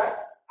I do that,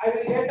 I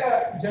will get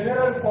a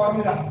general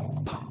formula.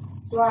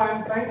 So I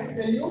am trying to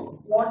tell you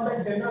what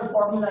the general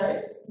formula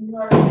is. In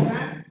your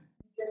exam,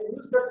 you can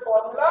use that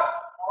formula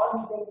or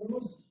you can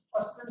use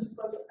first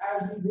principles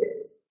as we did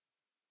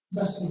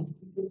just now.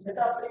 You can set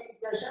up 3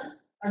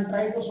 equations and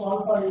try to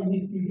solve for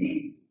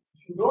ABCD.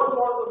 If you don't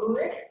want to do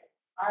it,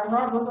 I am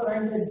not going to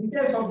write the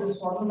details of this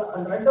formula.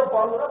 I'll write the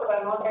formula, but I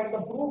will not write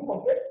the proof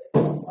of it.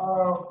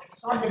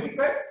 It's not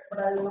difficult, but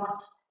I will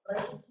not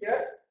write it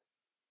here.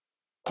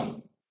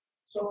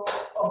 So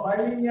a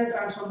bilinear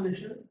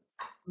transformation,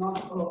 not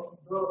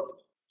the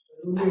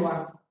only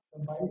one. The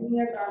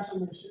bilinear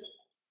transformation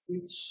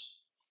which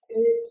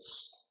takes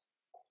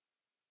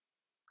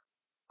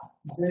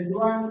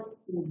Z1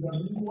 to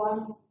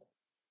W1,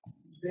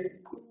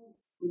 Z2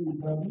 to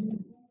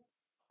W2,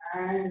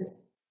 and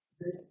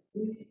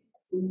Z3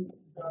 to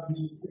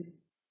W3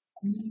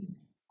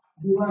 is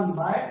given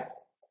by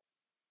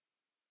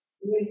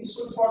a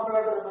useful formula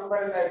to remember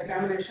in the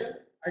examination.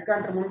 I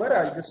can't remember,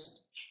 I'll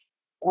just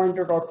point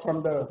it out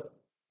from the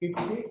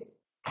PPT.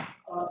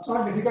 It's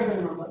not difficult to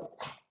remember.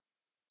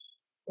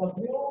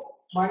 W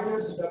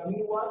minus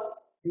W1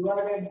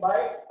 divided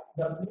by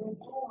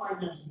W2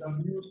 minus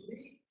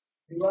W3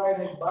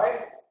 divided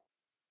by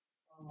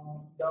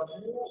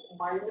W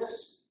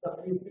minus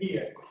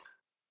W3.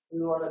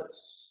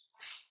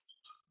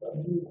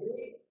 W3,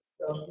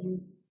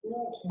 W2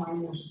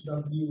 minus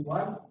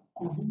W1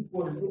 is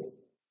equal to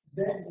Z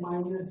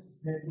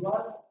minus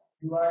Z1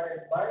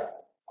 divided by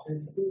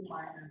Z2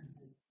 minus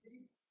Z3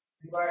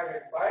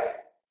 divided by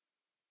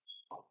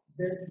Z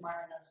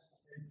minus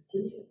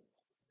Z3,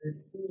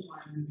 Z2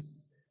 minus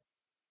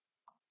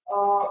Z.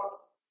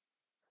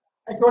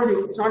 I told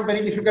you it's not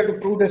very difficult to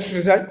prove this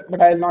result,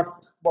 but I will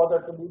not bother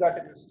to do that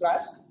in this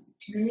class.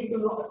 You need to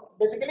know,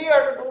 basically you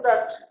have to do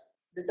that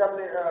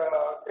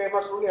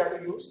Kramer's rule. You have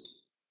to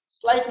use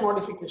slight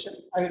modification.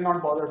 I will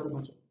not bother too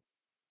much.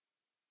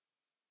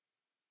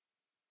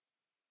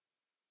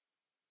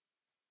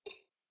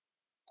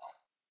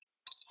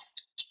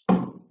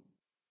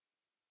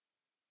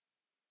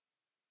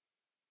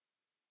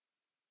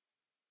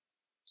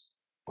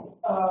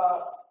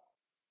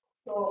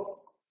 So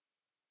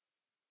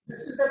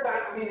this is the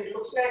time. I mean, it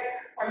looks like,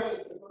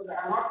 because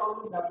I'm not told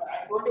you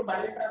I told you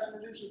binary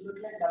transformation should look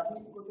like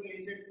W equal to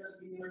AZ plus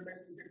B divided by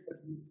CZ plus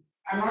B.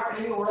 I'm not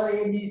telling you what are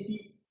A, B,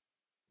 C,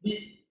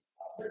 D.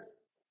 But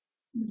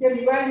you can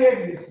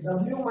evaluate this.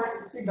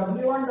 W1,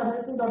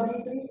 W2,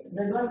 W3,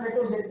 Z1, Z2,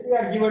 Z3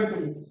 are given to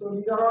me. So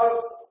these are all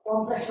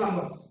complex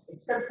numbers,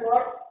 except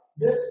for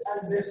this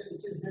and this,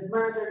 which is Z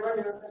minus Z1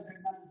 divided by Z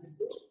minus Z2.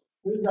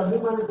 This is W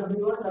minus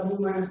W1, W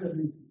minus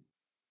W2.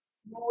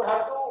 You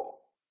have to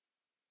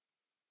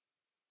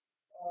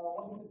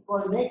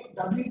make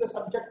W the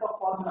subject of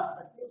formula.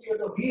 That means you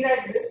have to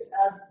rewrite this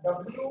as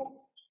W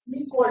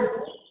equal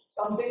to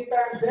something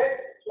times Z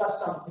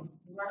plus something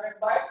divided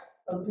by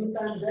something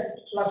times Z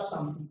plus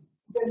something.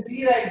 You can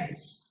rewrite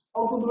this.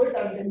 How to do it? I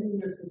will tell you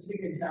in a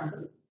specific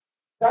example.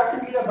 That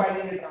will be the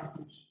binary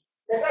transformation.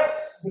 Let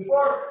us,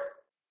 before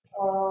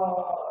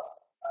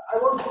I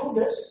won't do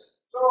this,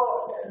 so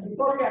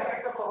before we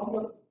attack the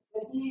problem,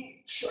 let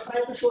me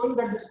try to show you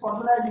that this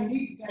formula is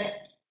indeed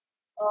correct.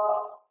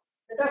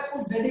 Let us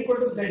put Z equal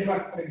to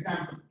Z1, for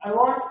example. I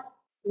want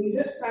in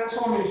this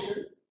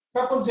transformation,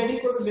 if I put z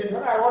equal to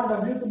z1, I want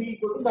w to be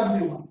equal to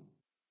w1.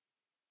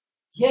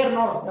 Here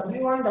now,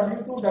 w1,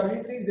 w2,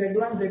 w3,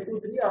 z1,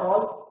 z2, 3 are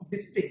all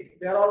distinct.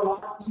 They are all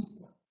not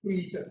equal to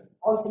each other.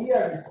 All three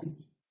are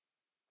distinct.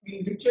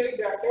 Individually,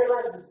 they are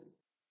pairwise distinct.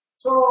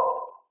 So,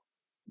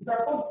 if I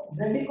put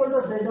z equal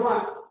to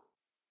z1,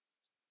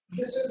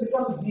 this will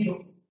become 0.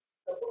 If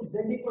I put z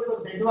equal to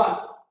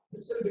z1,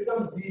 this will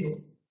become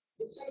 0.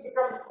 This will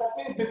become, that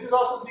means this is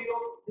also 0.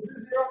 This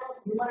is 0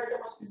 means numerator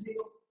must be 0.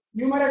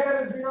 Numerator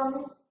is 0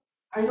 means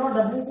I know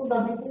w2,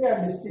 w3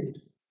 are distinct.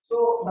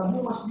 So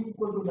w must be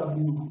equal to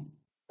w1.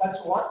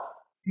 That's what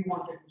we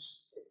wanted to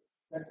say.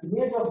 That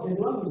image of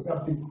z1 is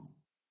w1.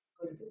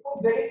 So if you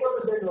put z equal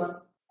to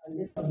z1, I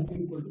get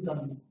w equal to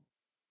w1.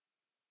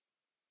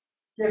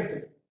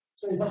 Careful.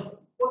 So if I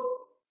put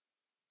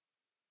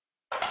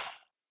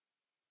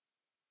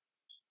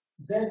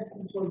z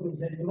equal to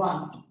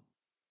z1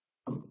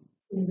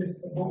 in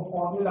this above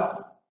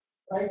formula,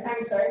 right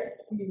hand side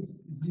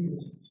is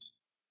 0.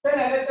 Then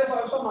LHS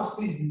also must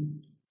be 0.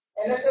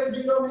 LHS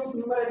 0 means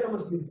numerator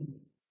must be 0.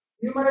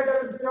 Numerator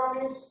is 0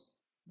 means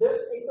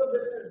this into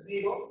this is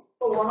 0.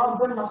 So one of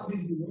them must be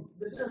 0.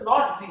 This is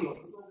not 0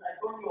 because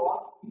I told you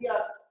all we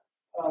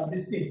are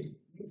distinct.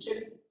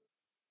 Mutually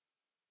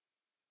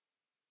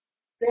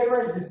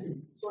pairwise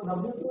distinct. So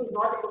W2 is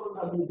not equal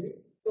to W3.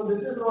 So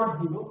this is not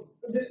 0.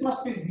 So this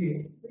must be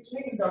 0, which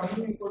means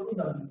W equal to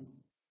W.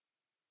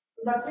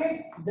 So that means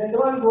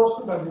Z1 goes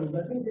to W.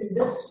 That means in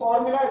this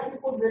formula, if you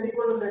put Z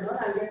equal to Z1,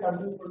 I get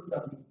W equal to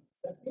W.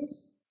 That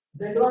means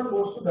Z1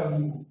 goes to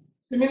W.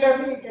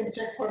 Similarly, you can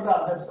check for the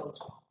others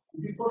also.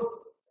 If you put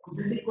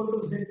Z equal to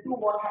Z2,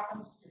 what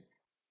happens?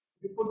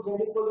 If you put Z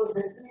equal to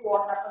Z3,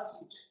 what happens?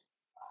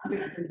 I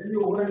mean, I can tell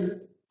you orally.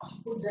 If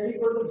you put Z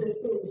equal to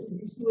Z2, you see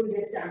these two will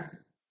get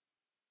cancelled.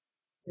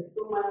 Z2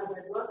 minus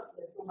Z1,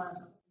 Z2 minus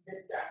Z1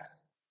 get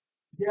cancelled.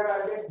 Here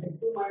I get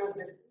Z2 minus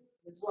Z3,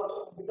 this will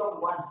also become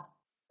 1.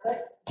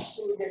 Right? This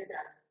will get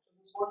cancelled. So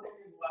this one thing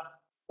is 1.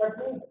 That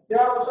means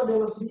there also they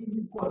must be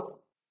equal.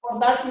 For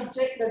that we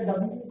check that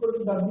W equal to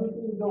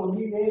W2 is the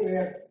only way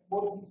where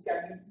both these can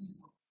be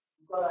equal.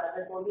 Because as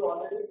I told you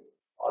already,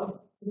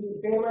 all three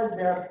pairwise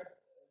they are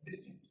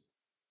distinct.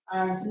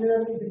 And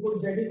similarly, if you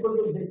put Z equal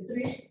to Z3, if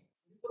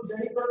you put Z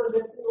equal to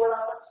Z3, what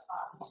happens?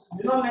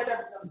 This denominator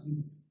becomes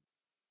 0.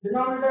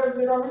 Denominator is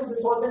 0 means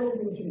this whole thing is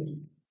infinity.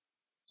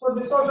 So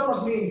this also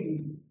must be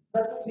infinity.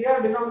 That means here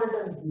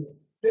denominator is 0.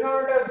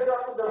 Denominator is 0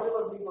 means W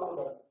must be equal to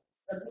W.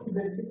 That means Z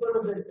equal to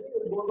Z3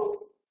 will go to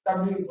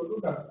W equal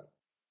to W.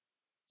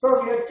 So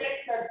we have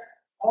checked that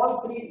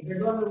all three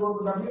Z1 will go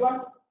to W1,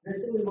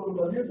 Z2 will go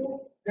to W2,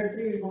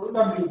 Z3 will go to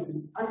W3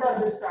 under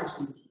this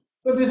transformation.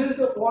 So this is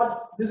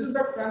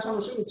the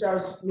transformation which I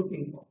was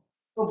looking for.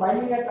 So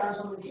bilinear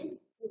transformation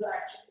is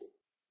actually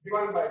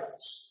given by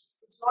this.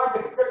 It's not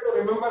difficult to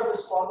remember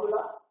this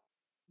formula.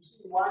 You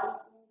see 1,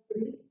 2,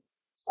 3,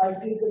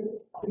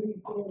 cyclically 3,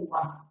 2,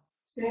 1.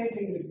 Same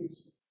thing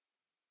repeats.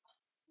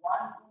 1,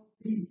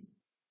 2,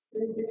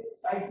 3, 3,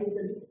 cyclically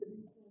 3,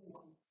 2,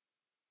 1.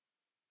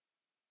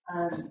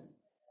 And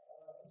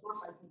it's not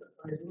cyclical,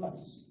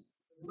 reverse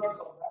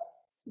of that.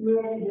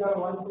 Similarly, here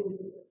 1, 2,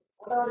 3,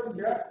 whatever is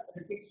here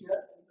repeats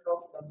here instead of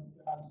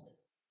the answer.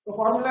 The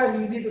formula is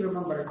easy to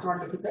remember, it's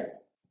not difficult.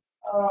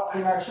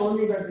 And I've shown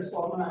you that this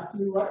formula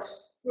actually works.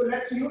 So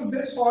let's use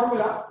this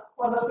formula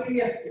for the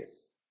previous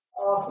case.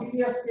 What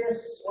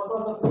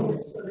was the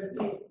previous? So let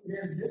me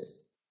erase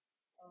this.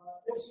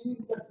 Let's use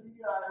the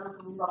previous. I don't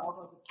remember what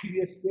was the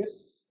previous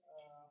case.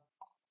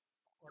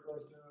 What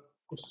was the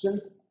question?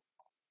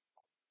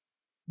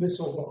 This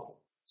was the one.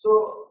 So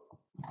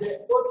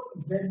put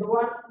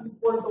Z1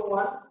 equal to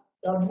 1,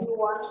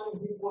 W1 is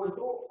equal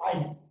to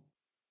I,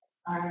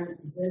 and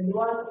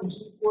Z1 is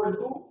equal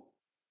to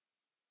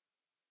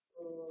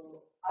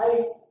I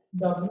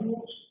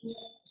W2,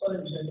 sorry,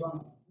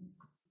 Z1.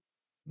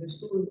 This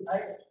 2 is I,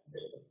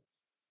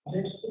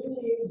 Z3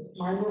 is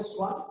minus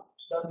 1,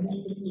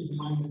 W3 is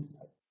minus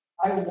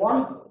I. I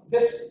want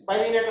this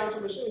bilinear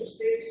transformation which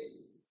takes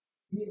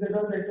these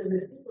Z1, Z2,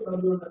 Z3 to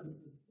W1, W2.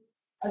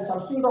 I'll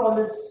substitute all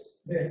this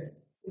there.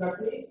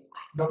 That means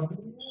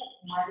W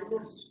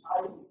minus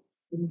I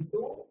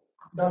into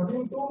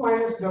W2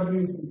 minus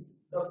W3.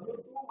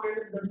 W2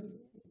 minus W3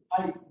 is I.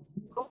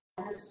 0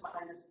 minus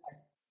minus I.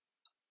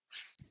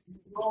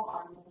 0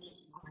 minus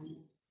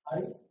I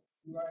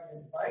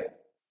divided by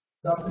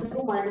W2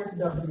 minus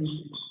W3.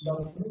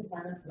 W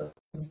minus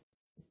W3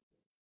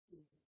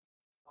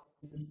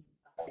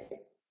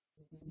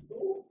 into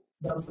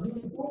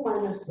W2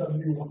 minus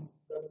W1.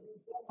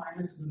 W2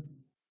 minus W1.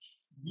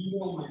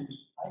 0 minus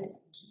I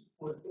is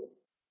equal to.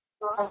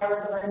 Now I have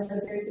to write the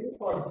same thing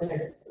for Z.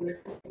 So let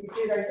me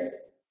quickly write it.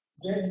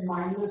 Z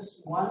minus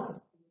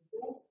 1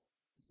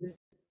 into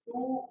Z2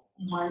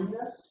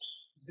 minus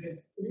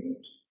Z3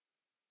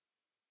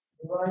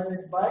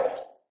 divided by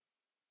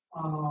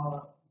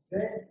Z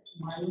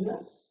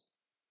minus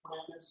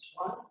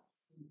 1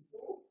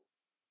 into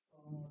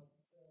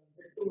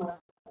Z2 minus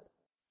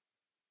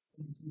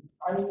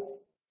I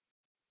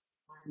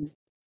minus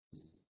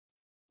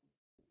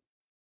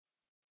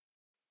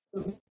So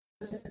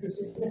to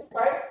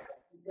simplify,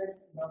 we get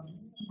W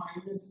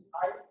minus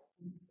I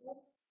into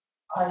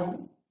I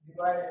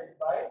divided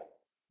by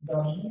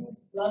W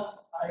plus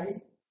I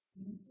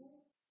into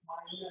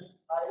minus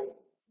I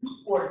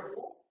equal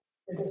to,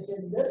 let us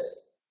take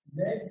this, Z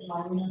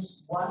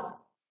minus 1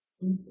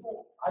 into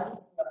I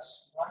plus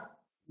 1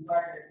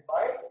 divided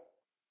by,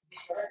 this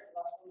correct,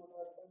 plus 1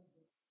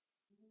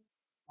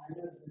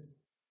 minus Z.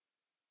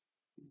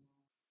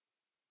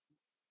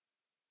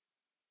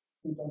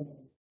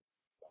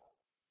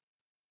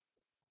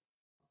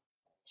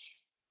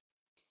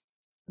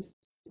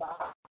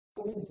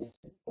 Is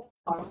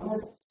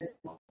minus Z.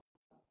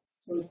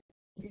 So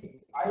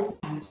I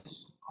minus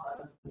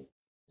R.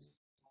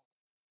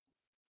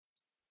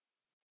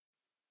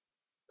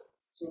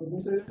 So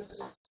this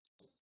is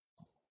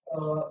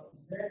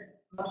Z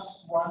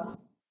plus 1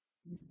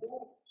 into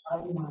I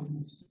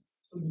minus 2.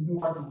 So this is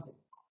what we get.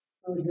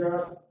 So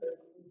here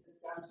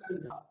cancel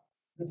now.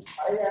 This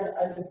I and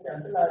I will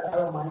cancel. I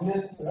have a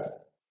minus here.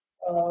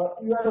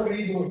 You have to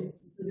redo it.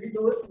 If you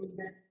redo it, you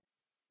get.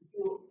 If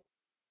you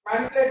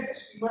manipulate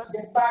this, you must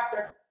get back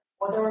that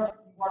whatever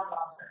you got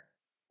last time.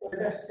 So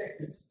let us check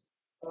this.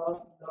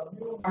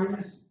 W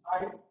minus I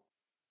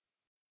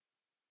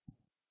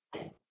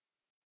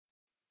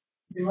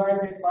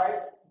divided by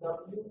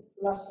W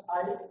plus I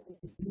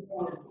is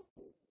equal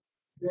to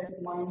Z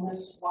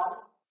minus 1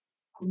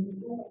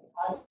 into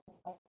I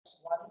plus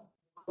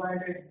 1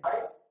 divided by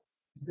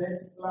Z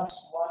plus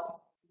 1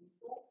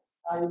 into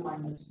I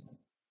minus 1.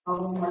 Now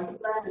we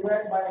multiply and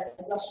divide by I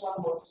plus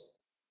 1 whole square.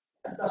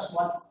 I plus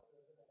 1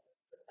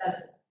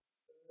 cancel.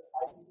 I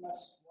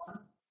plus 1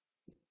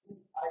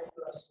 into I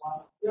plus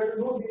 1. We have to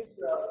do this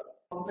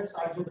complex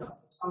algebra.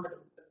 It's not a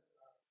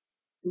difficult.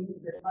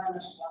 Z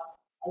minus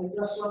 1. I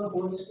plus 1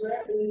 whole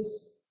square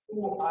is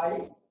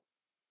 2I,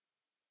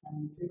 and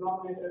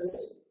denominator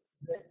is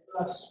Z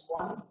plus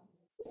 1.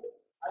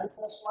 I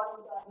plus 1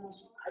 into I minus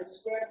 1. I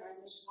square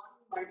minus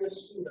 1 minus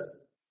 2.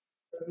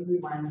 That will be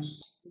minus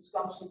 2. This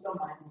comes with a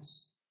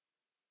minus.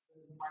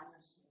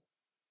 Minus.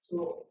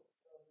 So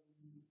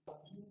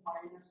W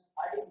minus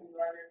I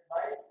divided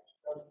by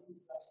W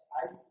plus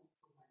I into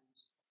minus.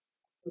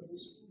 So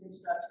this 2 gets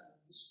cancelled.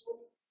 This 2.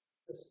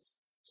 This.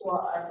 So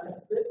I am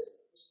left with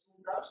this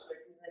 2 terms. So let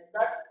me write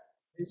that.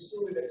 This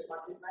 2 will get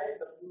multiplied.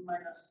 W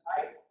minus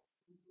I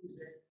into Z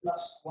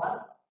plus 1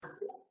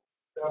 into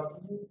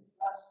W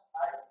plus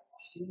I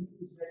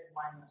into Z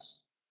minus.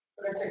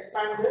 So let's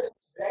expand this.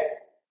 Z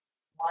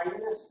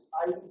minus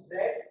IZ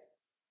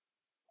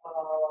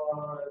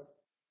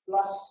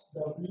plus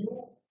W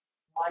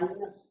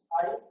minus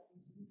I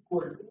is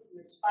equal to,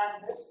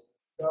 expand this,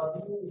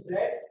 WZ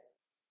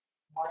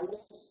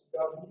minus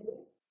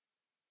W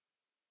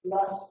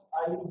plus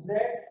IZ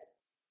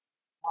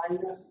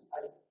minus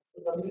I. So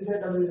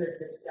WZ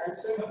gets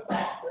cancelled.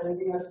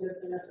 Anything else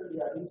gets cancelled?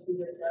 Yeah, these two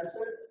get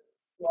cancelled.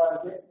 So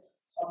I'll get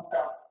some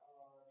term.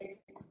 Take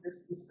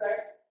this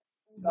side,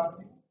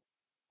 W.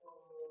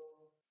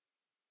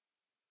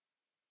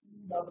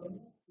 W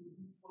is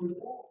equal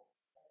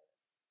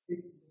to,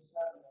 take this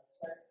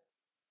side,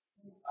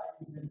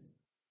 2IZ.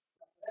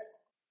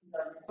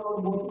 So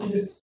go to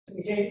this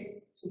again.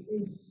 So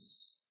please,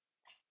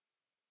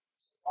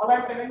 all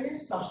I'm telling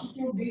is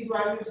substitute these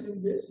values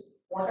in this.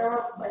 Whatever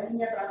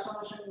linear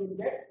transformation you will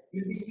get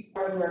will be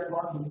equal to what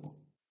got before.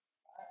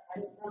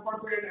 I'm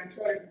confident. I'm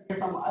sure it will be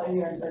some I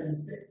answer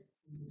mistake.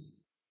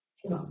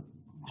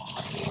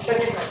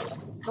 Second time,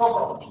 no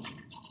problem.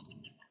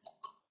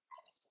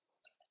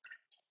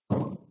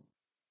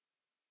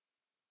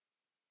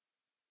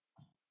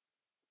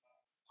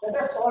 Let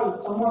us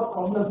solve some more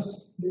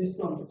problems based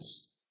on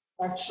this.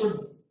 That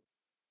should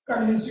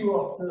convince you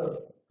of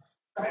the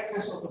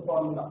correctness of the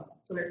formula.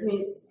 So let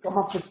me come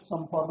up with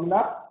some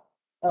formula,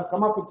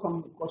 come up with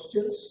some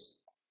questions.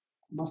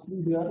 Must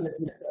be there. Let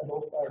me, I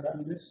hope I've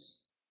done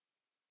this.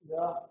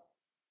 Yeah.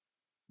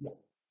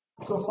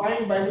 So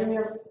find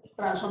bilinear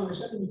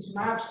transformation which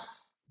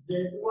maps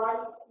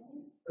Z1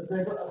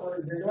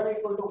 Z1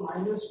 equal to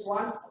minus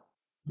 1,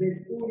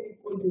 Z2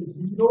 equal to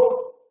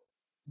 0,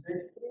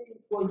 Z3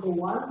 equal to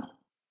 1,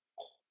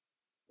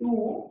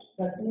 2,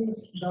 that means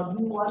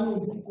W1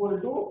 is equal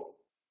to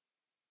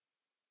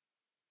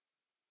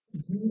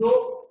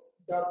 0,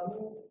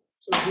 W,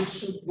 so this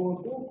should go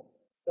to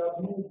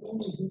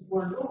W2 is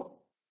equal to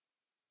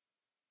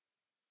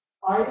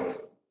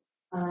 5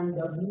 and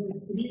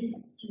W3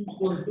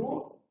 equal to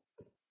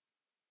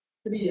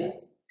 3.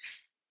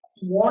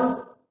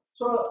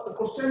 So the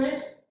question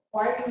is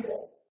find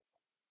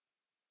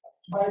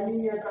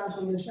bilinear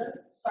transformation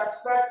such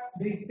that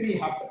these three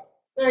happen.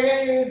 So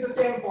again, use the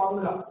same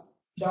formula.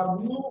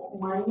 W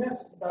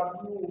minus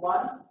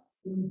W1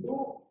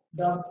 into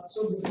W.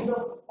 So this is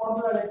the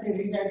formula. Let me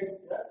rewrite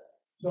it here.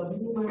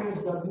 W minus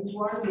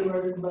W1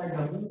 divided by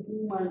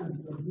W2 minus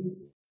W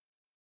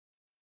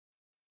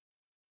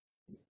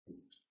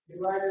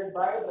divided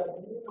by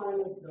W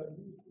minus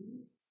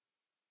W3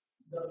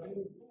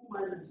 W2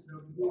 minus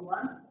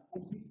W1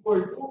 is equal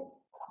to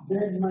Z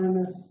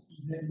minus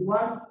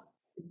Z1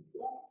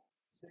 into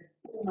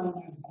Z2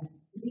 minus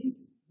Z3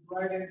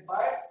 divided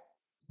by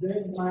z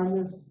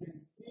minus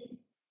z3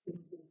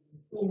 into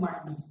 2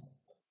 minus.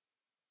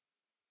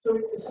 So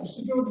you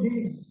substitute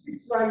these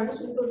 6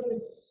 values into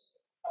this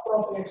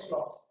appropriate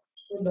slot.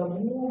 So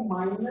w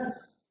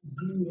minus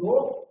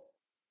 0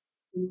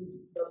 is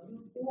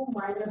w2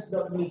 minus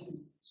w3.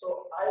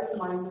 So I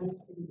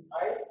minus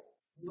 3I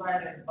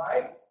divided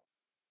by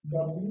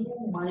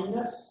w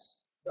minus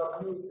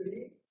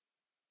w3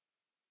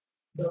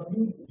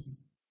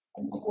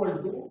 equal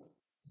to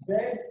z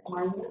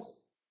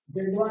minus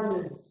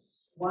z1 is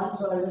 1,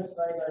 so I just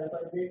write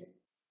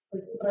if I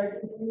try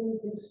to do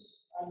this,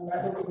 I'm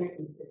liable to make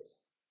mistakes.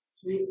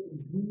 So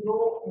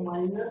 0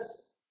 minus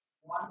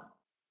 1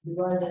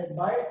 divided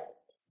by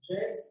z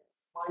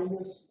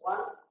minus 1,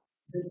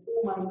 z2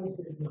 minus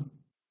z1.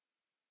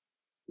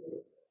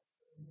 0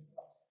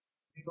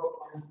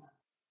 minus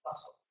 1.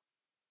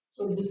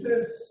 So this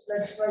is,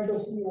 let's try to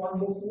see what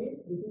this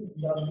means. This is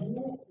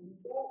w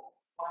into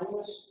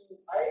minus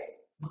 2I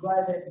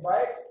divided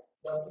by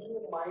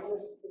w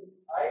minus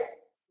 3I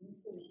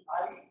into I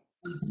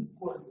is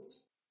equal to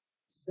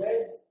z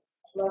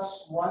plus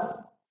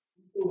 1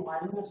 into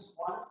minus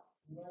 1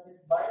 divided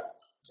by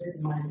z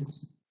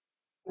minus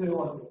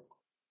 1.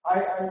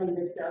 I will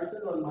get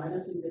cancelled on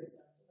minus, will get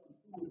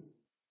cancelled on 2.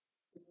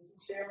 So this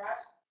is same as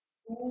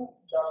 2w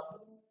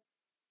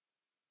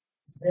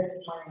z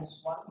minus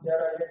 1,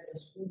 there I get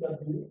is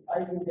 2w, I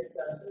will get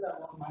cancelled and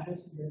 1 minus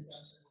will get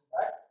cancelled.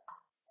 That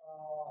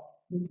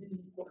will be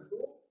equal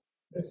to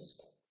this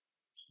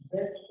z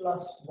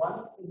plus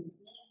 1 into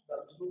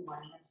w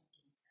minus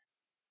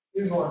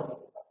 3 is what.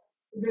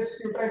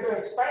 This you try to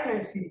expand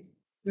and see.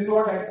 This is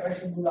what I tried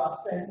to do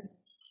last time.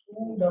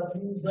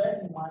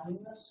 2wz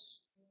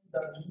minus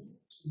 2w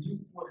is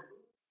equal to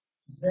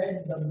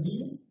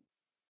zw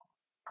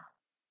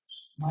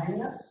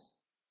minus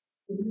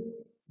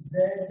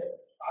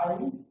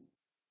 3zi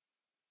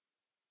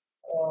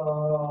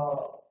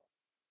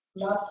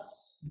plus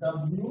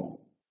w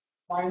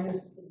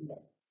minus 3i.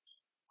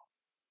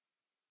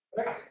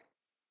 Correct?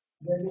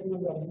 Z into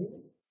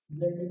w, z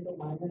into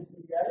minus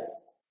 3i,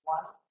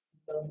 1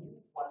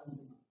 w, 1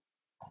 into.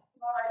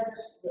 Now I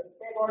just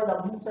take all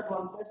w's at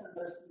one place and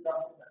rest will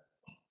w.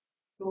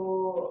 So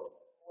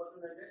what do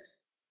I get?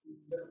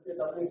 The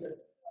w is at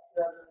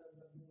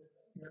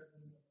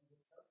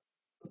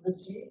so this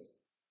means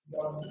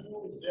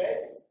wz,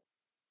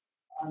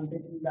 I'm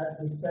taking that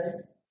this side,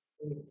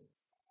 so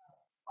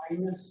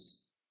minus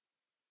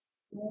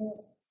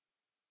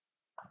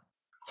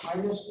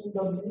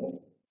 2w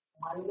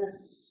minus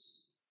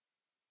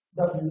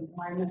w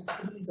minus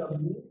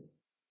 3w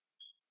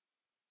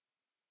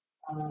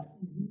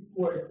is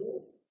equal to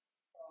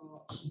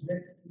z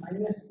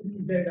minus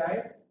 3zi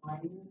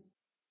minus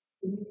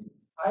 3iz.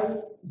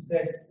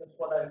 That's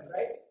what I'll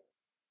write.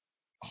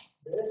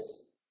 This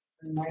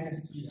and minus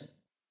 3i.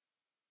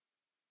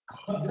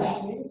 This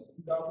means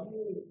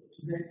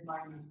wz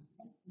minus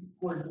 3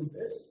 equal to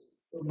this.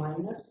 So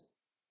minus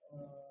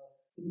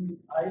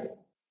 3i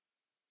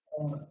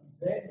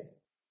z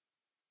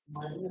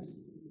minus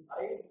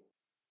 3i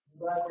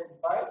divided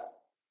by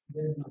z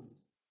minus.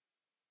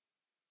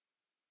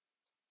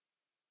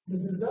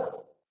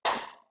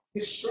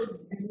 This should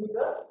give me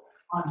the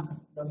answer.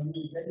 W z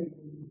equal to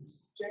this.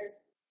 Check.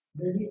 Z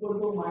equal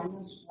to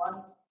minus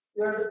 1.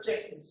 You have to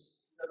check this.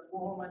 You have to go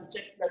home and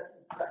check that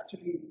this is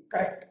actually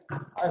correct.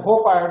 I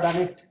hope I have done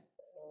it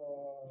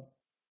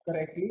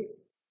correctly.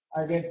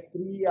 I get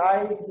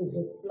 3i is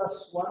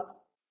plus 1.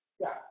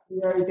 Yeah,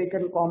 here I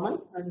taken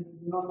common and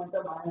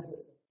denominator minus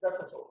it.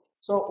 That's all.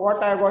 So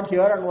what I got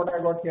here and what I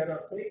got here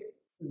are same.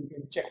 You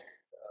can check.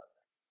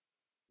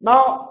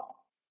 Now,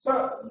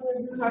 so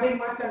this is nothing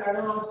much, and I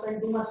don't want to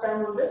spend too much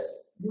time on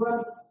this.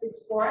 Given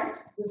 6 points,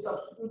 you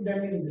substitute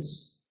them in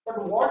this.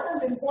 But what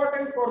is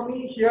important for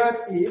me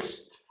here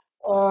is,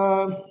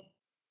 I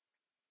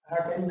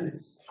have 10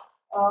 minutes.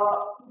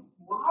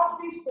 One of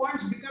these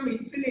points become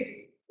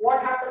infinity.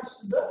 What happens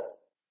to the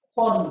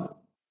formula?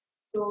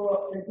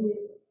 So let me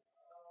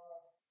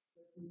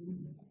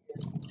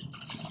this is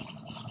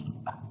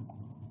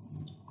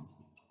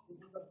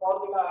the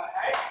formula I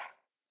had.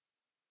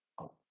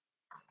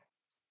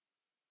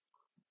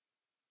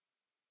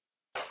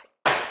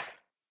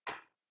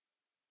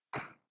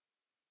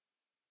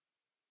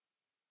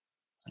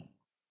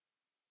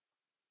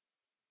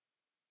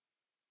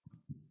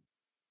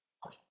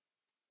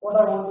 What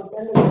I want to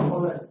tell you is the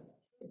following.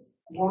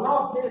 One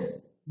of this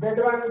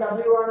Z1,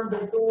 W1,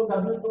 Z2,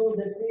 W2,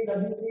 Z3,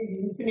 W3 is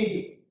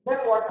infinity. Then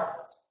what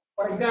happens?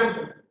 For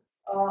example,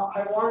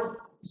 I want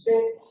to say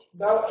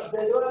the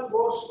Z1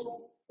 goes to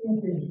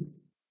infinity.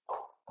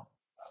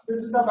 This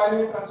is the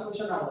binary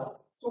transformation I want.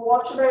 So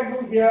what should I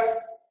do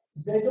here?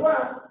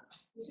 Z1,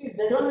 you see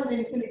Z1 is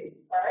infinity.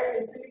 If I write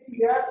infinity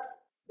here,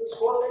 this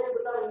whole thing will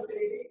become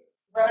infinity.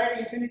 If I write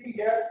infinity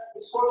here,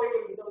 this whole thing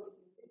will become infinity.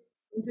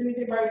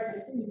 Infinity by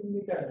infinity is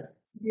indeterminate.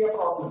 It will be a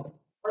problem.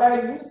 But I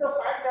will use the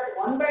fact that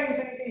 1 by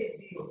infinity is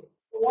 0.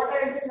 So what I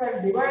will do is I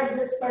will divide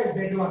this by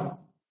Z1.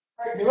 If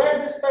I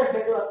divide this by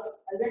Z1,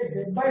 I get Z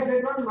by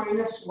Z1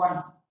 minus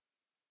 1.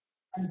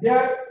 And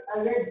there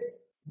I get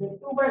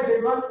Z2 by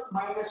Z1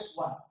 minus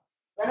 1.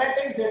 When I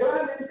take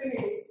Z1 as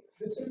infinity,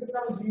 this will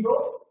become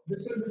 0,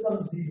 this will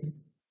become 0.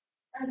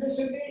 And this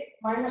will be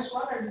minus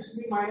 1 and this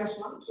will be minus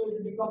 1. So it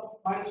will become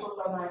minus 1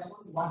 by minus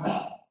 1, 1.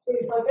 So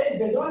if I take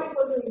Z1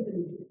 equal to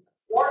infinity,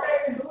 what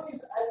I will do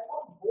is I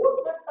put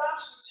both the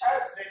terms which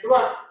has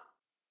Z1,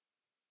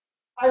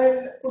 I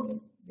will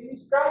put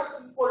these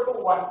terms equal to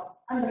 1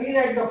 and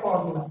rewrite the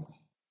formula.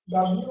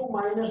 W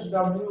minus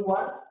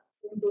W1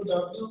 into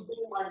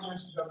W2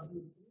 minus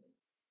W3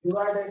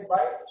 divided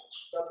by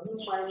W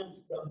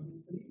minus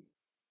W3,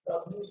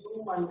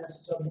 W2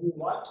 minus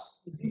W1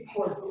 is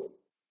equal to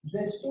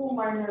Z2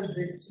 minus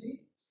Z3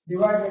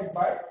 divided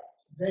by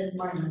Z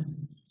minus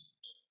Z.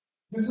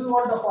 This is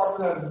what the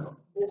formula will do.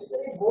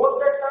 Basically, both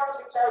the terms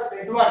which have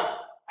Z1,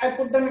 I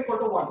put them equal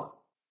to 1.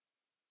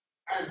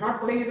 I am not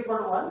putting it equal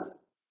to 1.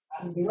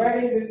 I am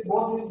dividing this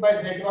both these by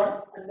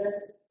Z1 and then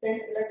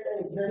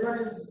let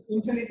Z1 is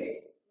infinity.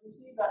 We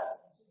see that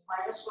this is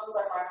minus 1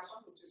 by minus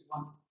 1, which is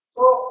 1.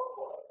 So,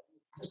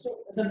 just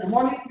as a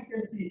mnemonic, you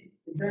can see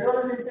if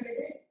Z1 is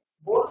infinity,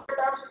 both the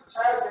terms which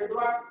have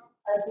Z1,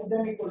 I put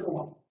them equal to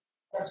 1.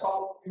 That's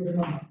how you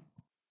remember.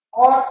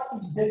 Or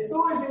if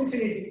Z2 is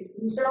infinity,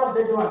 instead of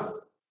Z1,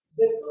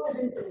 Z2 is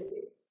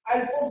infinity,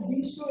 I'll put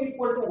these two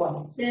equal to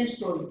 1. Same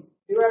story.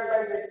 Divide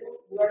by Z2,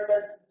 divide by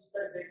this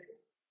by Z2.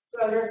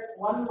 So I'll get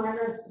 1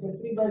 minus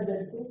Z3 by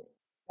Z2,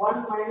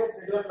 1 minus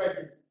Z1 by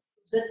Z2.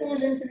 If Z2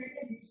 is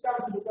infinity, these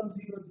terms will become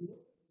 0, 0.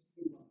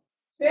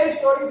 Same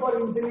story for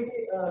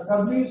infinity,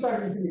 W's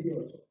are infinity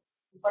also.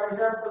 For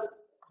example,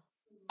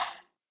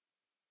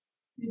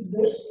 if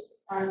this,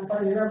 and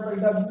for example,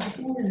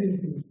 W2 is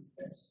infinity.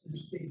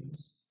 Let's take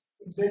this.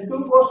 If Z2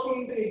 goes to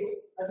infinity,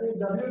 that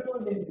means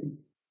W2 is infinity.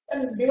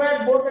 Then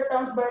divide both the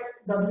terms by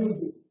W2.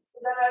 So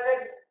then I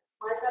get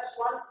minus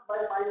 1 by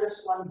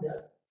minus 1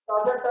 there. The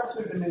other terms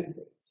will remain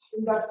same.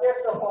 In that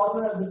case, the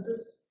formula this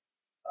is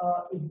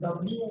if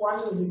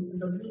W1 is infinity,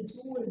 W2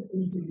 is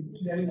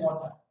infinity, then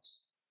what happens?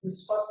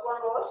 This first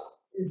one was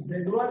if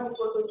Z1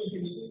 equal to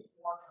infinity,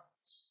 what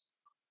happens?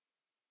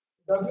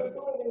 W2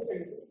 is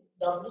infinity,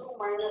 W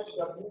minus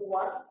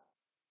W1.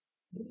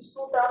 These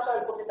two terms I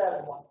will put it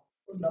as 1.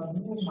 So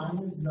W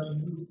minus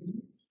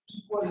W3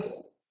 equal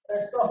to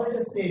rest of it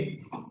is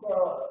same.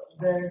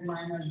 Z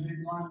minus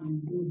Z1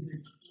 into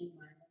Z2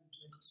 minus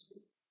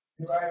Z3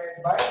 divided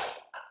by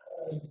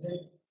Z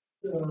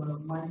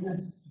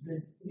minus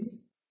Z3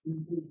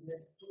 into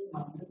Z2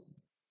 minus.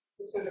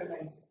 This will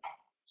remain same.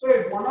 So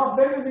if one of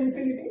them is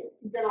infinity,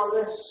 you can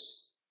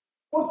always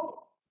put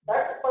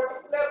that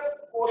particular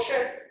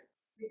quotient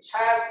which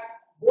has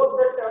both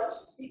the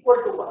terms equal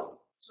to 1.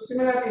 So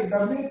similarly,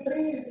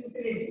 W3 is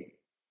infinity,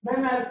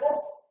 then I'll put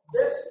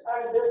this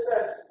and this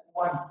as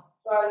 1.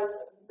 So I'll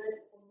make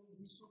only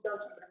these two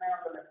terms will remain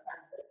on the left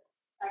hand side,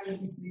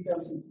 and these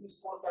terms, these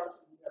four terms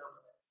will be there on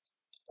the right.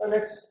 So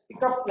let's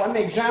pick up one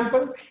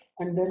example,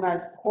 and then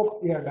I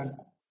hope we are done.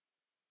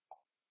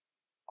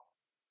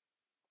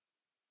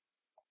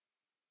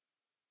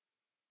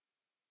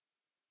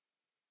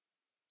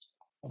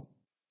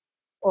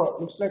 Oh,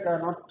 looks like I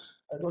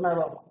don't have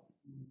a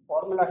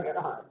formula here.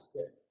 It's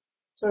there.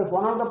 So if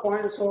one of the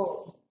points,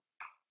 so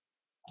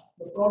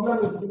the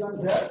problem is given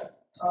here.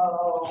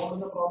 What is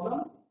the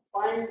problem?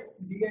 Find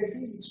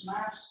DIT which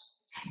maps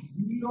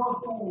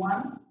 0 to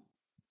 1.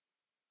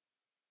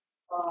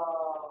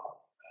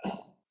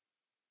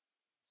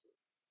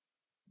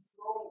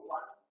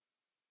 1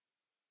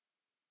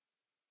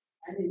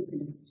 and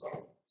infinity.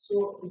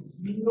 So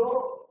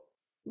 0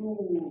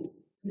 to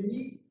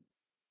 3,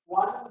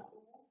 1 to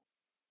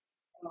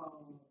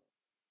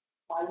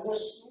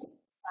minus 2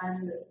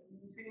 and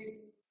infinity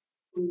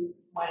to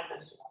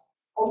minus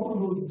 1. How to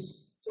do this?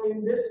 So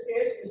in this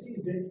case, you see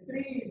Z3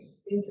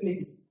 is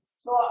infinity.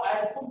 So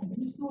I put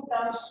these two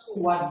terms to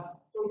 1.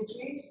 So which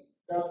means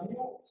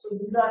W, so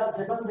these are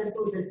Z1, Z2,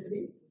 Z3.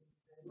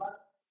 Z1,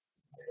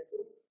 Z2,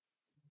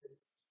 Z3.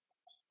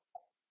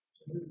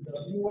 This is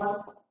W1,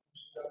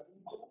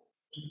 W2,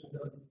 this is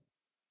W.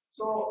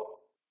 So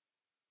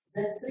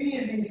Z3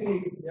 is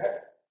infinity here.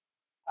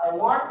 I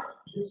want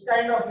this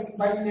kind of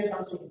bilinear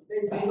transform.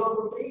 Take 0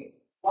 to 3,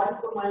 1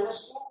 to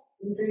minus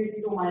 2,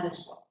 infinity to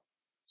minus 1.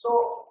 So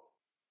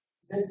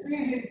Z3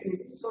 is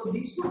infinity. So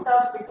these two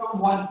terms become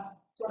 1.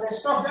 So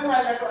rest of them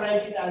I have to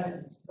write it as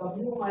it is.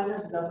 W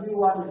minus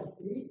W1 is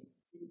 3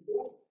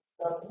 into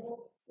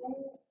W2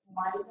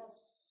 minus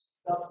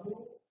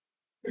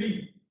W3.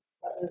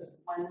 That is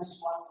minus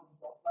 1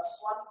 into plus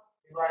 1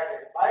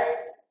 divided by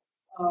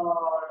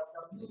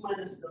W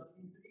minus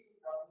W3,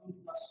 W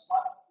plus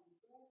 1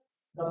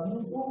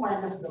 into W2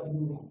 minus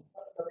W1.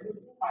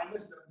 W2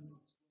 minus W1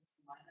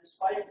 minus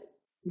 5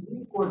 is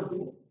equal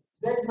to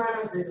Z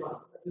minus Z1.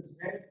 That is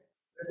Z.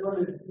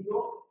 Z1 is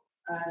 0.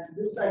 And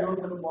this I don't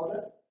have to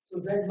bother. So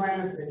Z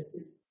minus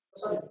Z3.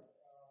 Sorry.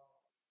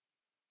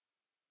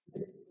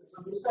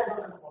 So this I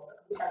don't have to bother.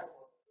 This I have to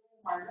bother.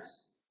 2 minus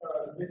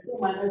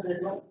Z2 minus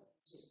Z1,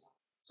 which is 1.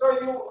 So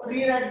you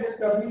rewrite this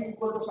W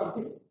equal to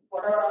something.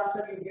 Whatever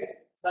answer you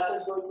get, that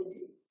is going to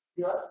be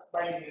your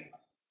bilinear.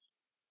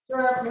 So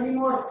I have many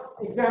more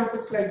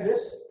examples like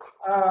this.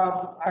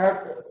 I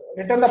have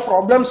written the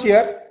problems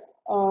here.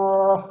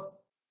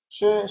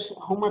 So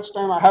how much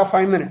time? I have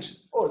 5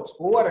 minutes. Oh, it's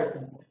over, I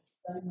think.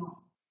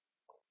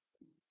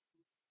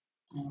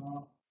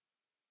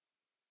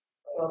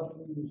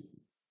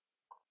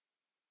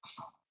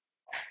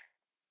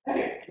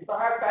 Anyway, if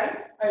I have time,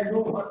 I'll do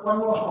one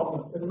more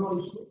problem. There's no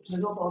issue.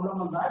 There's no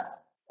problem on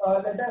that.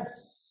 Let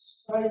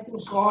us try to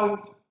solve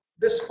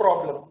this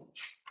problem.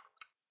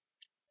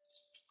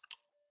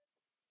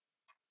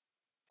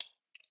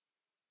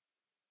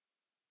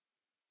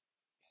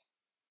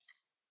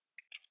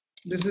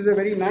 This is a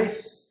very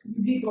nice,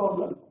 easy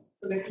problem.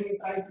 So let me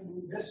try to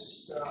do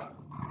this.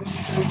 This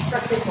is an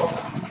instructive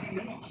problem. Easy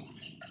means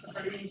it's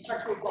a very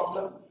instructive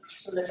problem.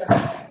 So let us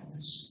do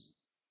this.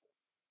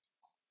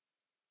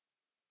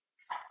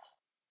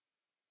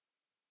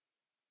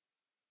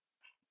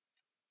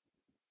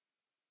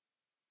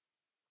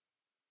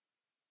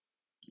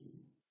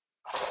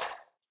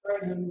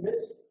 Try doing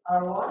this.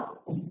 I want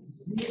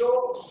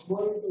 0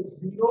 going to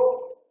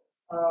 0,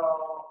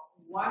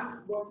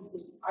 1 going to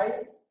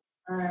I,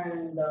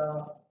 and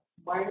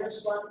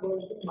 -1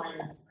 going to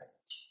minus I.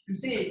 You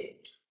see,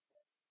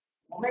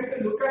 the moment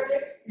you look at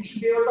it, you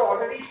should be able to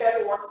already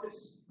tell what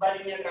this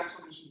bilinear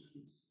transformation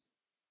is.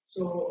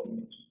 So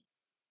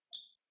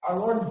I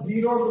want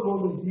 0 to go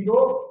to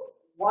 0,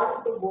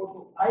 1 to go to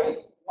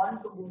I,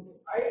 1 to go to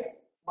I,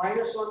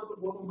 -1 to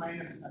go to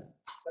minus I.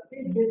 That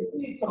means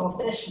basically it's a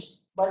rotation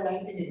by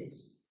 90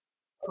 degrees.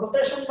 A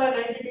rotation by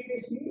 90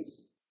 degrees means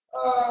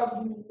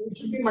it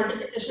should be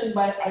multiplication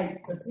by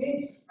I. That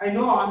means I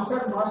know answer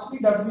must be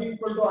W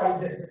equal to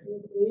IZ. That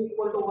means A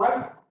equal to 1,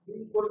 B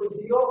equal to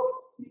 0,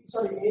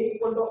 A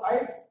equal to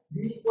I, B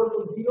equal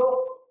to 0,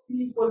 C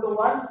equal to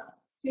 1,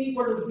 C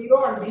equal to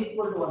 0, and D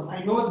equal to 1.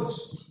 I know this.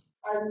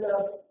 And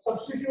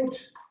substitute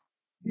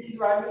these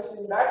values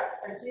in that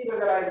and see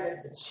whether I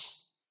get this.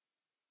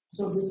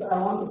 So this I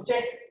want to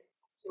check.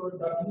 So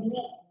W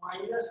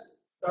minus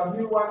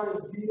W1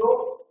 is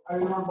 0. I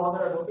will not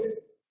bother about it.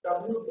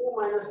 W2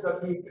 minus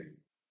W3.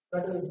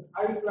 That is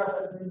I plus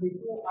that will be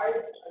 2I.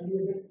 I will be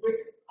a bit quick.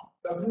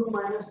 W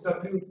minus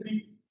W3.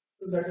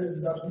 So that is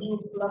W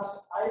plus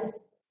I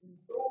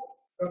into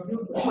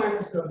W2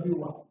 minus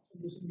W1. So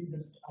this will be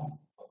just I.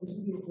 This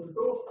is equal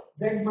to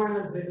Z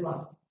minus Z1.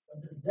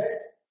 That is Z.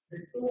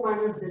 Z2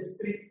 minus Z3.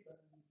 That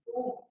is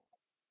 2.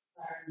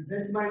 And Z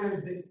minus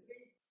Z3.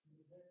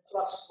 Z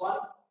plus 1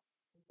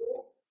 into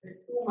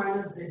Z2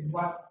 minus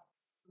Z1.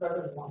 That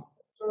is 1.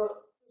 So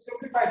to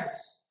simplify this.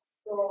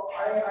 So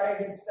I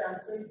gets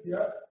cancelled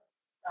here,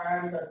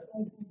 and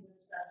 2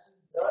 gets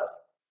cancelled here,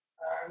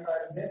 and I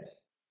get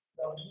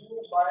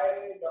W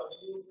by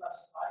W plus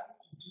I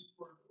is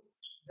equal to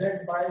Z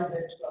by Z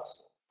plus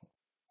 1.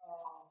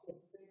 So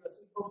to take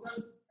reciprocal,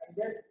 I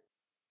get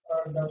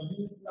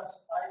W plus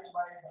I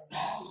by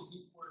W is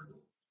equal to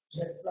Z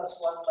plus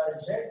 1 by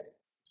Z,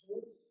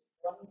 means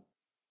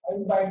I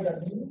by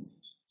W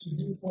is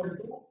equal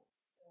to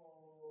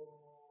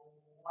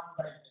 1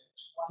 by Z.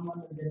 1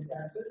 will get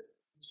cancelled,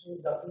 which means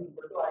W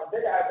equal to IZ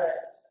as I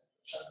expected.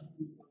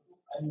 W equal to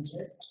IZ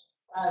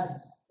as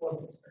was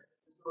expected.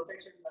 This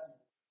rotation value.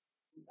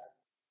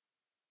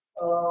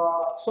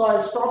 So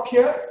I'll stop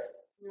here.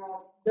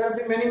 There will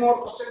be many more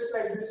questions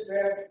like this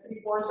where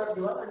 3 points are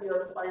given and you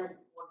have to find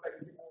what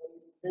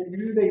they give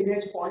you the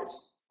image points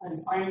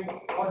and find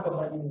what the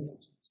value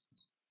is.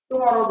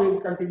 Tomorrow we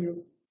will continue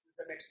with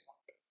the next one.